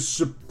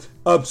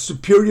of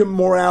superior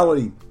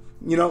morality.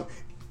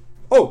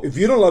 If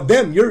you don't love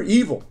them, you're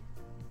evil.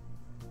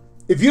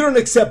 If you don't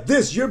accept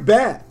this, you're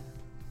bad.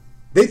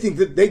 They think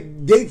that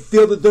they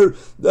feel that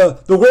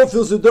the world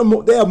feels that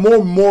they have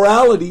more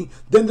morality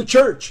than the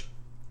church.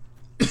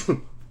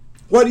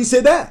 Why do you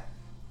say that?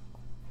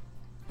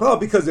 Well,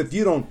 because if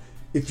you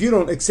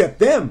don't accept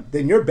them,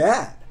 then you're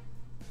bad.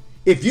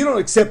 If you don't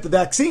accept the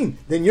vaccine,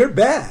 then you're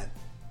bad.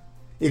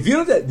 If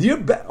you don't, you're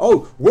bad.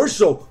 Oh, we're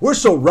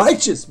so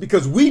righteous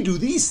because we do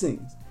these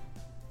things.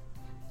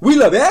 We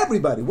love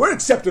everybody. We're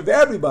accepting of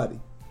everybody.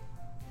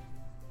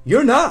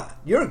 You're not.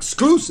 You're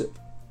exclusive.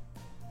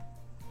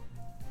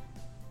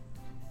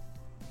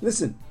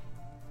 Listen.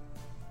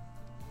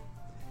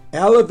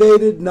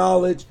 Elevated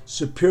knowledge,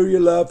 superior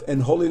love,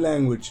 and holy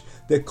language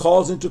that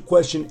calls into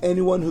question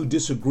anyone who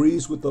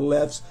disagrees with the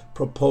left's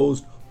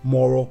proposed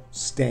moral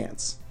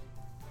stance.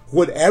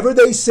 Whatever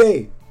they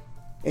say,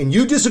 and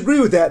you disagree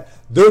with that,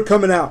 they're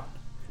coming out.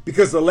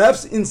 Because the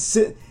left's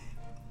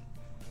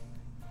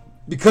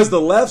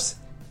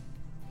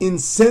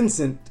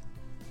insensate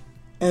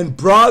and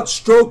broad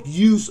stroke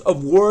use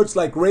of words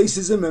like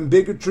racism and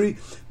bigotry,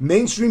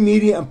 mainstream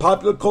media and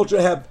popular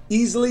culture have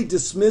easily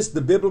dismissed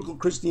the biblical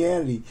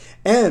Christianity,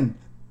 and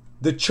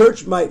the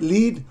church might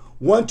lead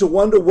one to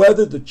wonder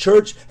whether the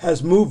church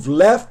has moved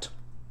left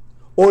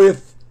or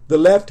if the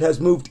left has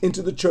moved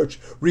into the church.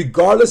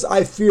 Regardless,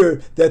 I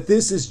fear that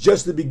this is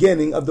just the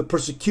beginning of the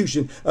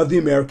persecution of the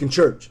American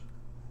church.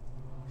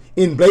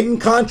 In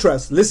blatant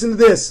contrast, listen to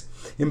this.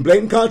 In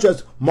blatant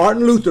contrast,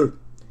 Martin Luther,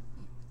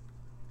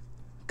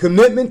 his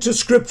commitment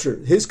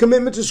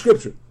to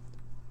Scripture.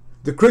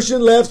 The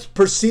Christian left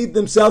perceived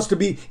themselves to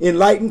be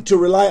enlightened, to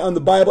rely on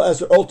the Bible as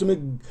their ultimate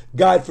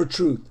guide for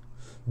truth.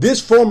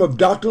 This form of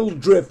doctrinal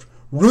drift,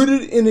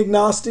 rooted in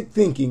agnostic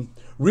thinking,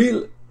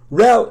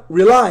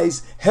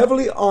 relies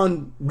heavily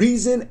on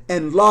reason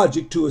and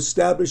logic to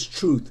establish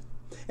truth,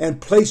 and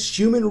place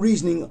human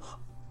reasoning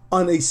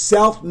on a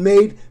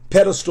self-made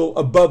pedestal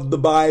above the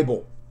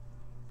Bible,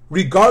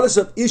 regardless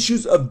of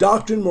issues of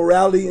doctrine,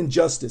 morality, and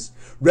justice.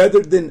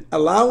 Rather than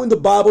allowing the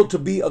Bible to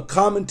be a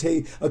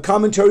commentary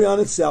on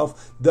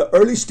itself, the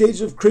early stage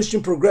of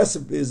Christian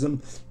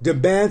progressivism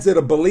demands that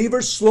a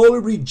believer slowly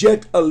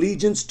reject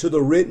allegiance to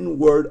the written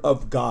word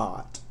of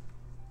God.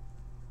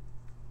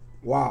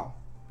 Wow.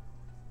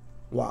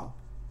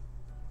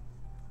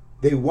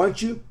 They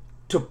want you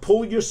to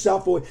pull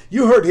yourself away.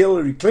 You heard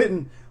Hillary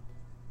Clinton.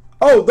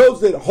 Oh,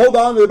 those that hold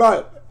on to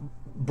about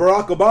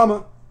Barack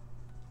Obama.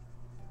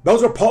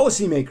 Those are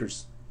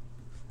policymakers.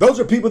 Those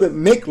are people that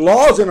make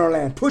laws in our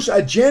land, push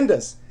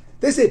agendas.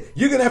 They say,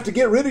 you're going to have to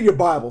get rid of your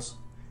Bibles.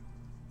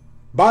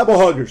 Bible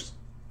huggers.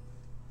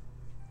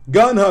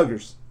 Gun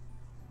huggers.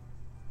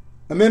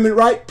 Amendment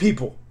right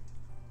people.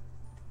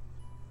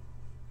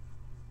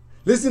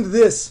 Listen to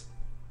this.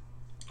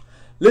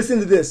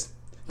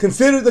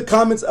 Consider the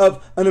comments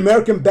of an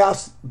American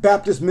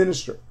Baptist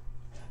minister.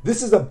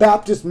 This is a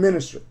Baptist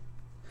minister,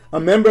 a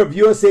member of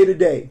USA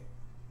Today.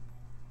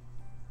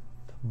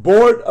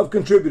 Board of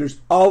Contributors,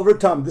 Oliver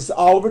Thomas. This is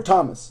Oliver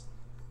Thomas,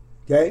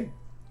 okay,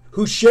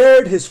 who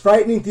shared his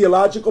frightening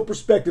theological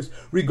perspectives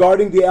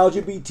regarding the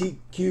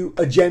LGBTQ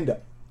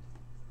agenda.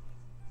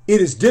 It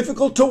is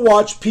difficult to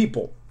watch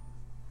people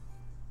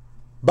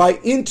buy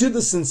into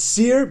the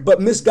sincere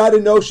but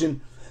misguided notion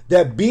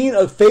that being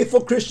a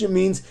faithful Christian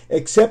means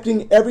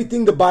accepting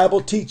everything the Bible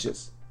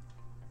teaches.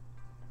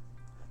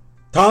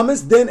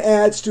 Thomas then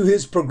adds to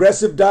his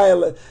progressive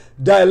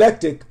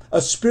dialectic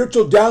a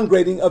spiritual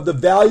downgrading of the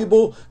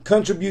valuable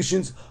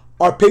contributions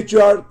our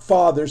patriarch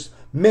fathers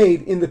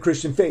made in the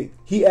Christian faith.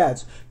 He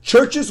adds,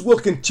 churches will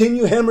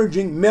continue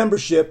hemorrhaging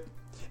membership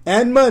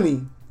and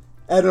money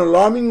at an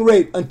alarming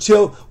rate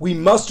until we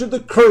muster the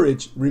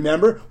courage.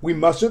 Remember, we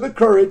muster the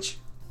courage,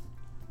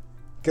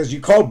 because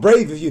you're called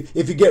brave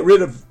if you get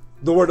rid of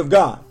the Word of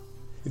God.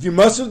 If you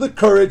muster the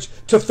courage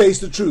to face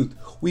the truth.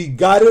 We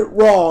got it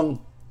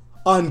wrong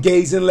on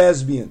gays and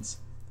lesbians.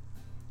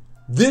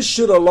 This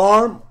should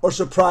alarm or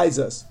surprise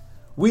us.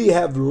 We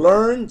have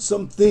learned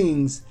some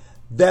things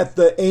that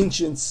the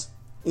ancients,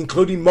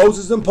 including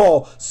Moses and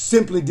Paul,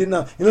 simply did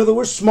not. In other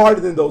words, we're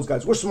smarter than those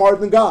guys. We're smarter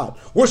than God.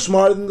 We're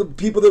smarter than the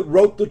people that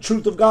wrote the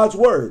truth of God's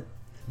word.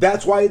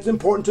 That's why it's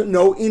important to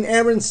know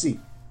inerrancy.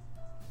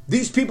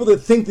 These people that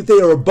think that they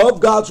are above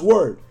God's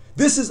word.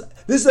 This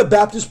is a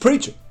Baptist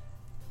preacher.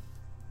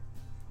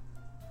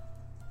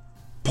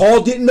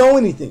 Paul didn't know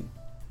anything.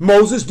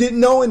 Moses didn't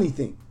know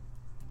anything.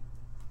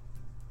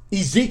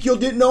 Ezekiel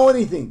didn't know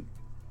anything.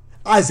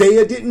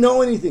 Isaiah didn't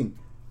know anything.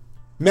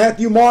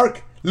 Matthew,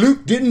 Mark,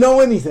 Luke didn't know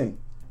anything.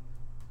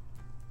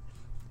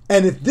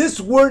 And if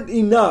this weren't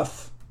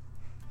enough,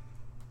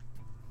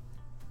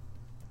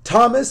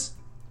 Thomas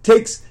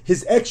takes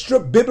his extra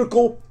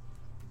biblical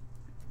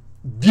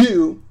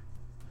view,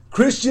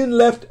 Christian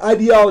left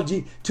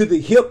ideology, to the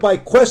hip by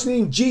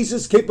questioning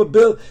Jesus'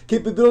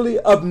 capability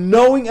of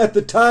knowing at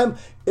the time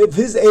of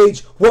his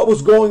age what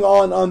was going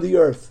on the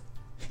earth.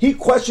 He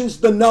questions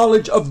the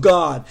knowledge of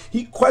God.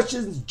 He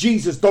questions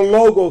Jesus, the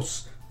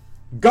Logos,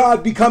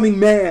 God becoming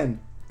man,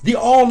 the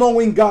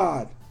all-knowing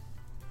God.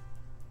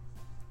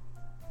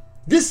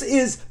 This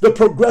is the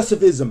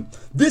progressivism.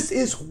 This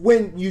is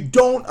when you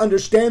don't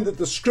understand that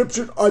the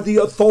scriptures are the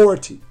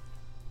authority.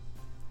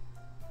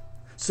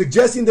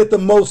 Suggesting that the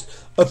most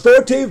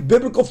authoritative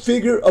biblical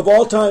figure of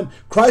all time,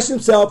 Christ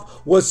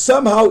himself, was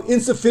somehow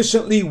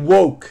insufficiently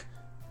woke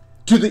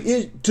to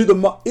the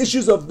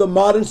issues of the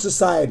modern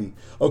society.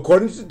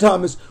 According to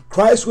Thomas,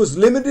 Christ was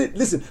limited.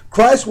 Listen,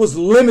 Christ was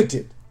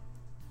limited.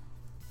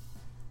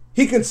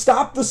 He can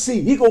stop the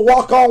sea. He can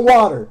walk on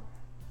water.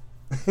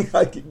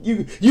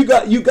 you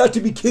got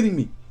to be kidding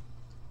me.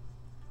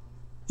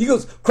 He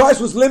goes, Christ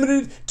was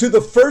limited to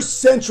the first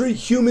century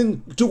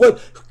what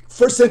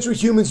first century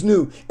humans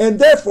knew, and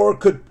therefore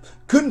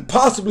couldn't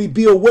possibly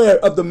be aware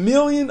of the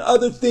million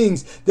other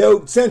things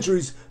that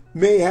centuries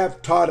may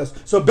have taught us.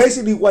 So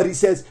basically what he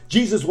says,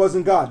 Jesus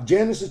wasn't God.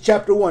 Genesis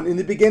chapter 1, in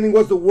the beginning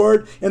was the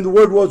Word, and the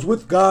Word was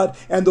with God,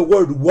 and the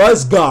Word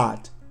was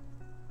God.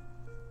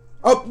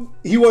 Oh,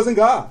 he wasn't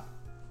God.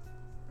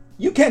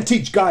 You can't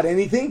teach God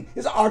anything.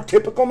 It's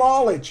archetypical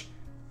knowledge.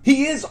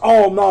 He is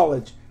all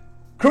knowledge.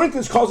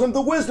 Corinthians calls him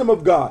the wisdom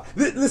of God.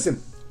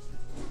 Listen,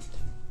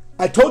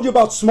 I told you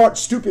about smart,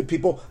 stupid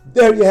people.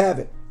 There you have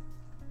it.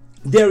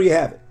 There you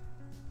have it.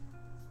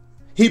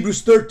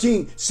 Hebrews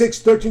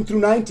 6:13 through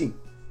 19.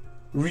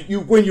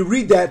 When you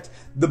read that,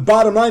 the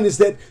bottom line is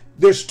that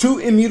there's two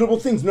immutable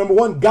things. Number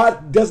one,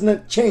 God does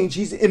not change.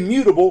 He's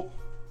immutable,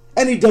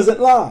 and he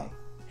doesn't lie.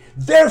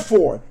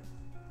 Therefore,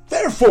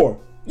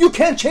 you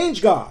can't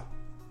change God.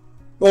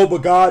 Oh,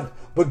 but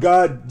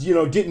God,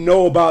 didn't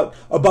know about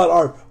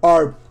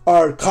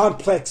our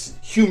complex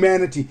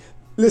humanity.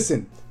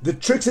 Listen, the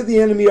tricks of the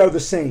enemy are the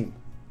same.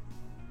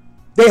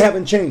 They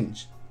haven't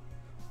changed.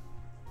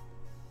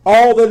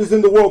 All that is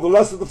in the world, the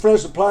lust of the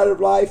flesh, the pride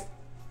of life,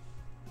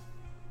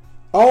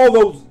 all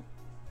those,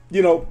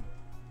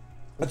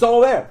 it's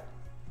all there.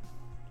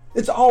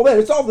 It's all there.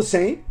 It's all the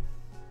same.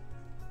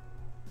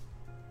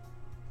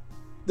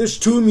 There's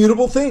two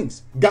immutable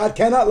things. God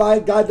cannot lie.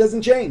 God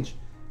doesn't change.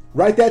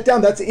 Write that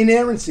down. That's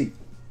inerrancy.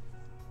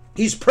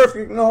 He's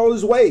perfect in all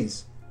his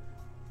ways.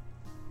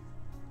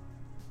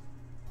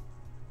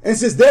 And it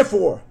says,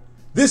 therefore,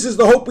 this is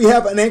the hope we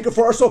have, an anchor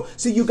for our soul.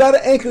 See, you got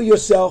to anchor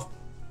yourself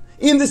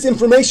in this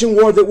information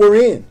war that we're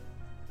in.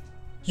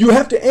 You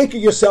have to anchor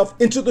yourself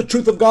into the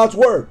truth of God's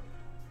word.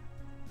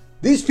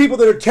 These people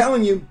that are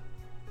telling you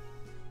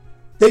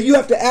that you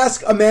have to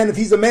ask a man if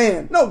he's a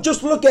man. No,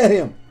 just look at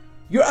him.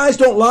 Your eyes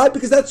don't lie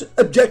because that's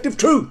objective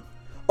truth.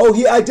 Oh,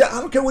 I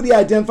don't care what he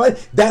identified.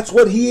 That's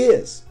what he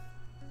is.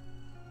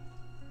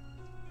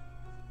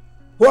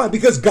 Why?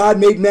 Because God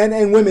made men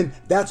and women.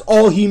 That's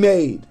all he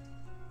made.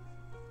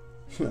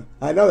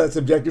 I know that's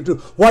objective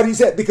truth. Why do you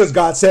say it? Because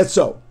God said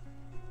so.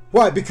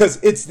 Why? Because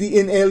it's the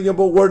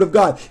inalienable word of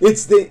God.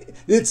 It's the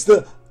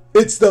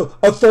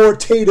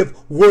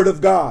authoritative word of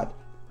God.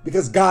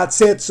 Because God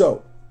said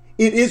so.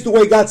 It is the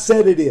way God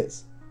said it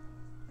is.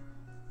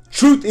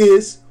 Truth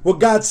is what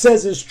God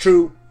says is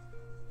true,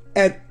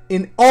 and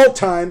in all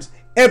times,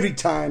 every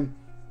time,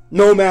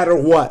 no matter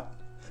what.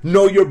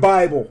 Know your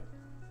Bible.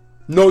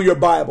 Know your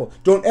Bible.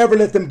 Don't ever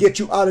let them get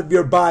you out of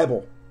your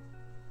Bible.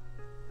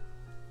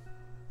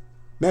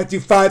 Matthew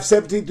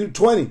 5:17 through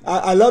 20.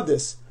 I love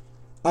this.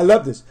 I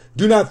love this.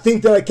 Do not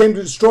think that I came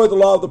to destroy the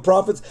law of the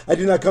prophets. I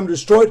did not come to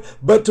destroy it,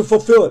 but to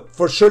fulfill it.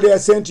 For surely I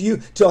say unto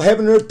you, till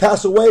heaven and earth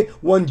pass away,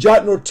 one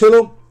jot nor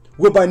tittle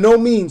will by no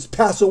means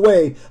pass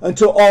away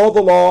until all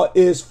the law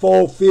is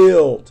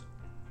fulfilled.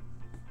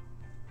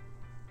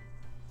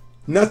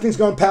 Nothing's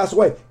going to pass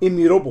away.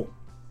 Immutable,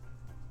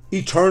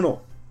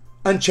 eternal,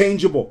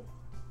 unchangeable.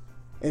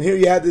 And here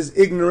you have this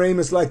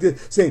ignoramus like this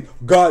saying,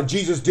 God,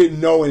 Jesus didn't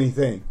know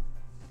anything.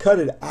 Cut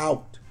it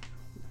out.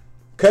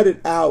 Cut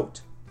it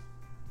out.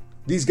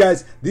 These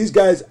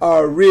guys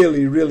are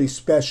really, really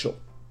special.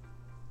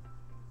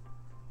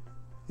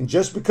 And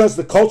just because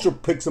the culture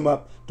picks them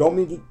up,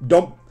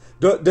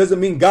 doesn't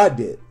mean God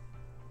did.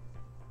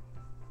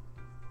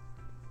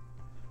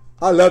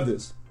 I love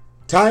this.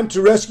 Time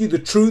to rescue the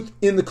truth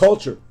in the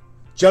culture.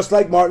 Just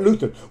like Martin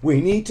Luther,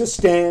 we need to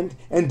stand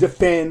and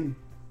defend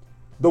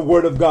the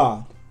Word of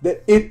God.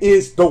 That it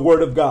is the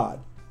Word of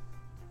God.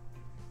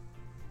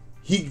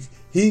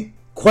 He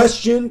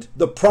questioned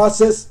the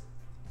process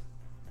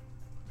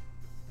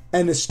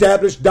and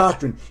established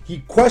doctrine. He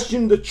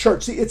questioned the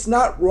church. See, it's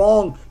not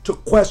wrong to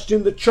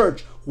question the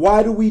church.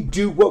 Why do we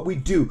do what we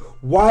do?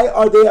 Why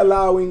are they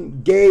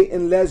allowing gay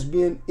and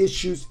lesbian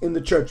issues in the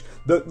church?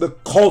 The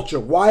culture.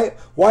 Why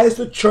is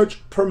the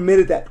church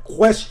permitted that?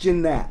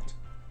 Question that.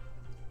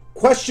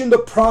 Question the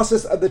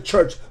process of the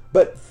church,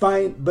 but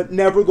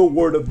never the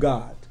Word of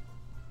God.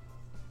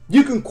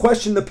 You can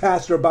question the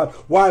pastor about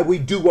why we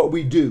do what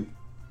we do.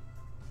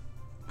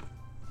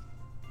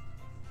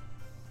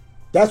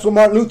 That's what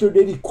Martin Luther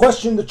did. He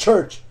questioned the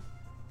church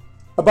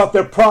about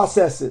their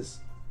processes.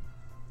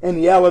 And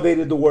he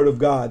elevated the Word of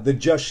God. The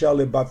just shall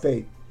live by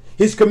faith.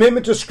 His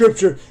commitment to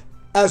Scripture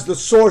as the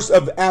source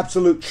of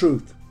absolute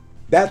truth.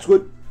 That's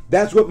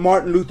what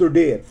Martin Luther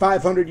did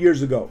 500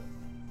 years ago.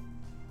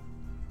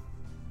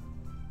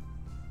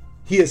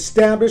 He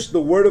established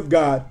the Word of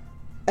God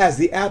as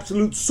the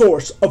absolute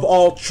source of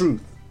all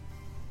truth.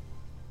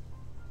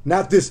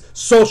 Not this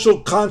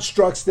social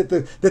constructs that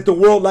the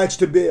world likes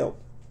to build.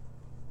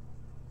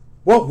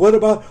 Well, what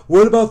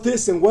about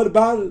this and what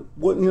about it?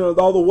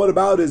 All the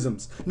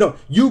whataboutisms. No,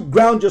 you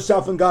ground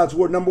yourself in God's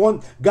Word. Number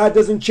one, God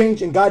doesn't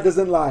change and God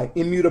doesn't lie.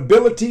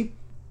 Immutability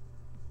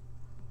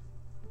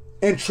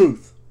and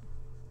truth.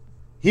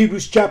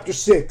 Hebrews chapter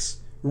 6.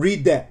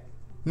 Read that.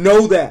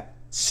 Know that.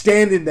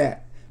 Stand in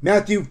that.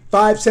 Matthew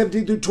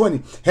 5:17 through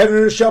 20. Heaven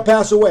and earth shall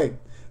pass away.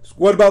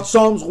 What about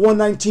Psalms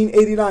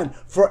 119:89?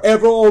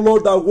 Forever, O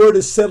Lord, thy word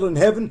is settled in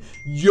heaven.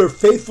 Your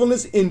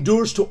faithfulness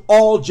endures to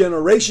all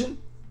generation.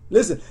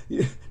 Listen,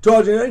 to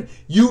all generation.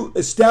 You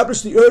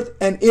establish the earth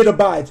and it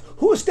abides.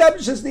 Who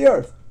establishes the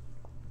earth?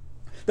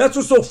 That's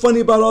what's so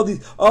funny about these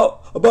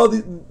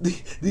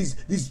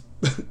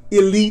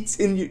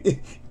elites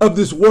of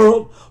this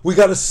world. We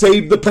got to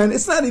save the planet.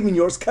 It's not even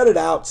yours. Cut it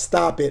out.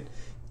 Stop it.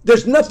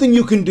 There's nothing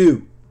you can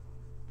do.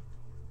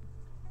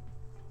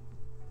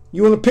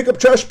 You want to pick up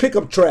trash? Pick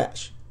up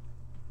trash.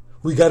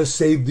 We got to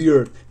save the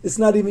earth. It's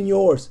not even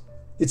yours.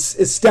 It's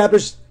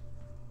established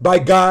by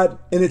God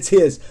and it's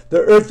His. The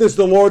earth is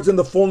the Lord's and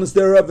the fullness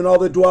thereof and all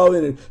that dwell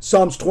in it.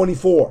 Psalms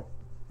 24.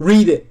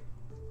 Read it.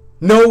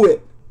 Know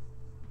it.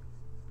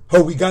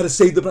 Oh, we got to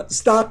save the planet.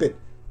 Stop it.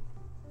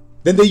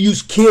 Then they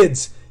use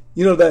kids.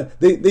 That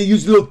they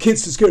use little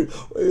kids to scare.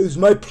 Is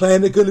my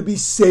planet going to be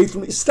safe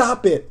from me?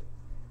 Stop it.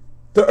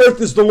 The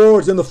earth is the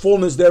Lord's and the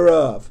fullness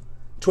thereof.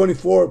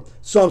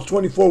 Psalms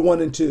 24,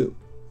 1 and 2.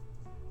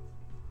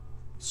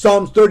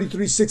 Psalms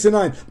 33, 6 and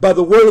 9. By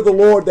the word of the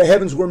Lord the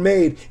heavens were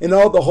made, and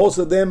all the hosts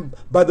of them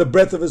by the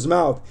breath of His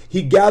mouth.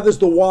 He gathers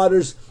the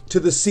waters to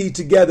the sea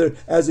together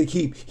as a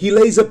heap. He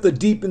lays up the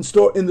deep in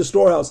the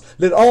storehouse.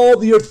 Let all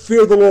the earth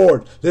fear the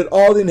Lord. Let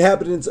all the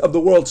inhabitants of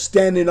the world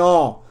stand in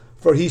awe.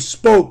 For He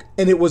spoke,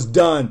 and it was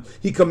done.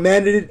 He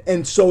commanded it,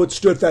 and so it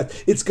stood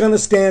fast. It's going to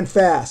stand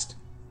fast.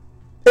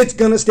 It's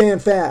going to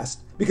stand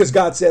fast because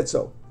God said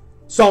so.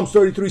 Psalms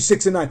 33,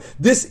 6 and 9.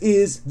 This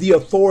is the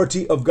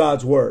authority of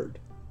God's word.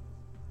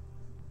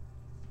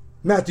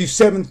 Matthew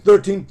 7,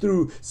 13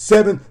 through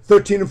 7,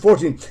 13 and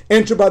 14.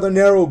 Enter by the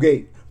narrow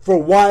gate, for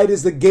wide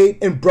is the gate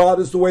and broad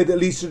is the way that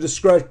leads to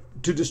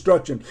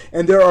destruction.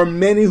 And there are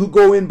many who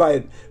go in by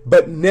it.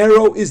 But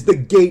narrow is the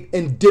gate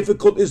and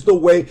difficult is the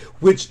way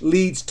which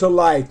leads to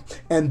life.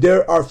 And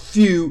there are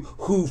few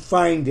who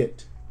find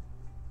it.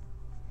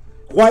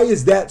 Why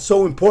is that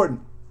so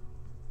important?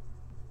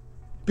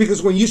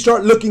 Because when you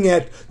start looking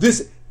at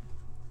this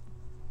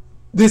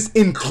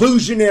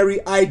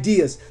inclusionary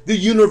ideas, the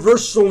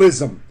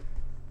universalism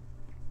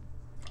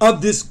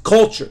of this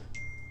culture,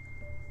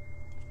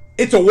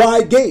 it's a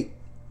wide gate.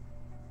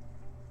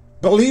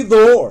 Believe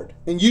the Lord,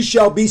 and you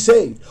shall be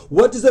saved.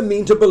 What does it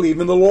mean to believe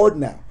in the Lord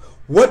now?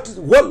 What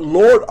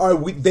Lord are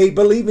they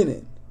believing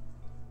in?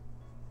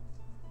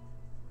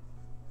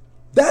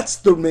 That's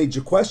the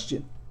major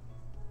question.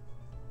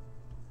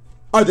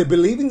 Are they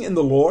believing in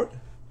the Lord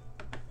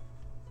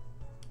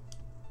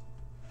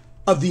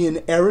of the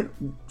inerrant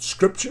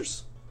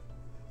scriptures?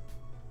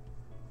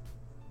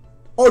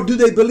 Or do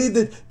they believe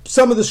that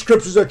some of the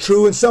scriptures are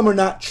true and some are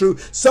not true?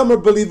 Some are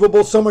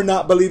believable, some are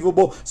not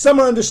believable. Some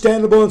are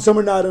understandable and some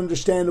are not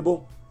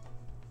understandable.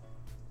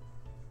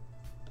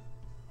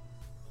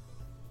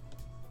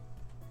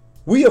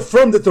 We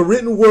affirm that the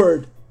written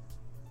word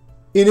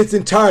in its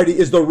entirety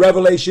is the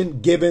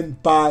revelation given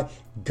by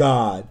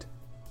God.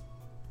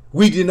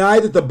 We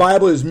deny that the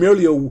Bible is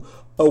merely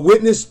a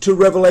witness to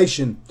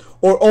revelation,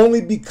 or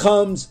only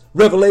becomes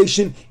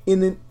revelation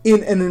in an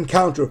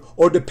encounter,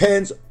 or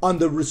depends on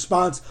the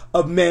response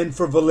of men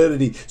for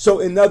validity. So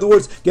in other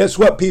words, guess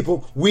what,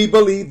 people? We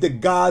believe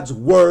that God's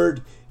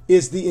word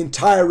is the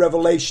entire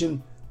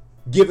revelation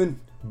given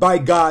by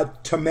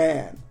God to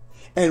man.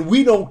 And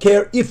we don't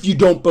care if you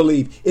don't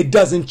believe. It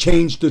doesn't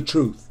change the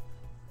truth.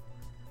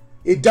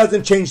 It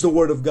doesn't change the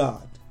word of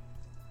God.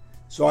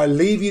 So I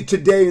leave you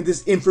today in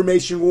this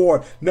information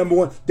war. Number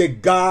one,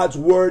 that God's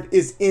word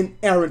is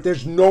inerrant.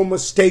 There's no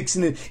mistakes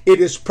in it. It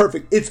is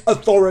perfect. It's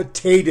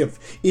authoritative.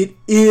 It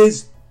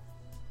is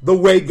the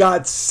way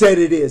God said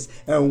it is.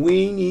 And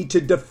we need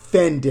to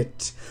defend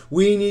it.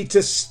 We need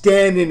to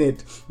stand in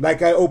it.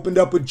 Like I opened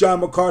up with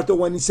John MacArthur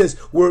when he says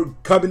we're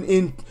coming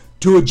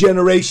into a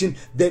generation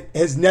that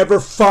has never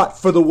fought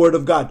for the word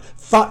of God,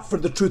 fought for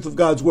the truth of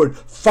God's word,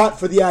 fought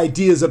for the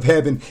ideas of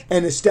heaven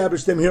and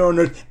established them here on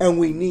earth. And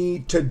we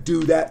need to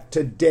do that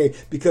today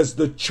because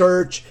the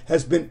church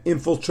has been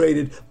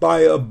infiltrated by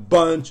a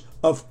bunch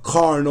of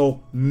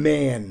carnal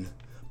men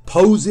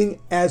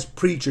posing as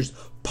preachers,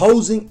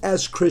 posing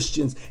as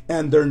Christians,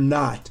 and they're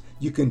not.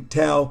 You can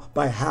tell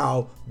by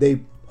how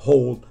they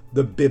hold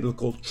the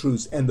biblical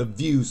truths and the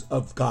views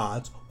of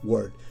God's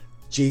word.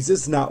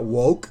 Jesus not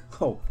woke.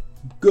 Oh,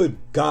 good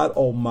God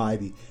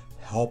Almighty,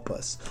 help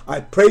us.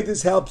 I pray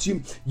this helps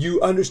you.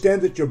 You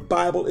understand that your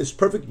Bible is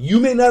perfect. You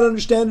may not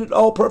understand it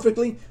all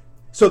perfectly,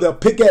 so they'll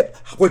pick at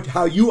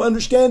how you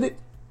understand it,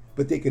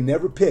 but they can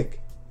never pick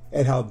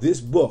at how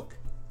this book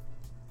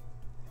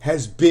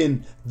has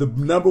been the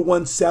number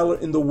one seller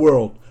in the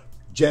world,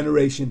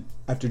 generation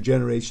after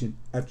generation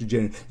after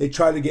generation. They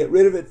try to get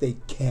rid of it. They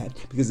can't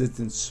because it's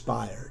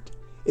inspired.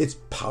 It's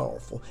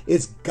powerful.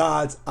 It's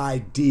God's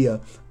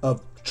idea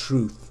of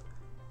truth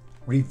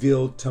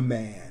revealed to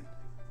man.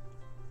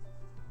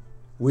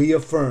 We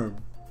affirm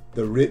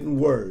the written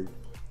word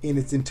in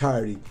its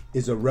entirety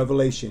is a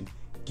revelation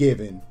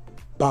given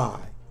by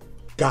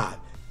God.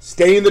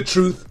 Stay in the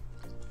truth.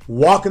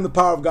 Walk in the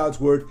power of God's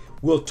word.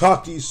 We'll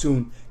talk to you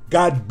soon.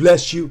 God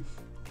bless you,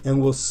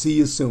 and we'll see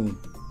you soon.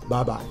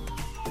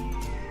 Bye-bye.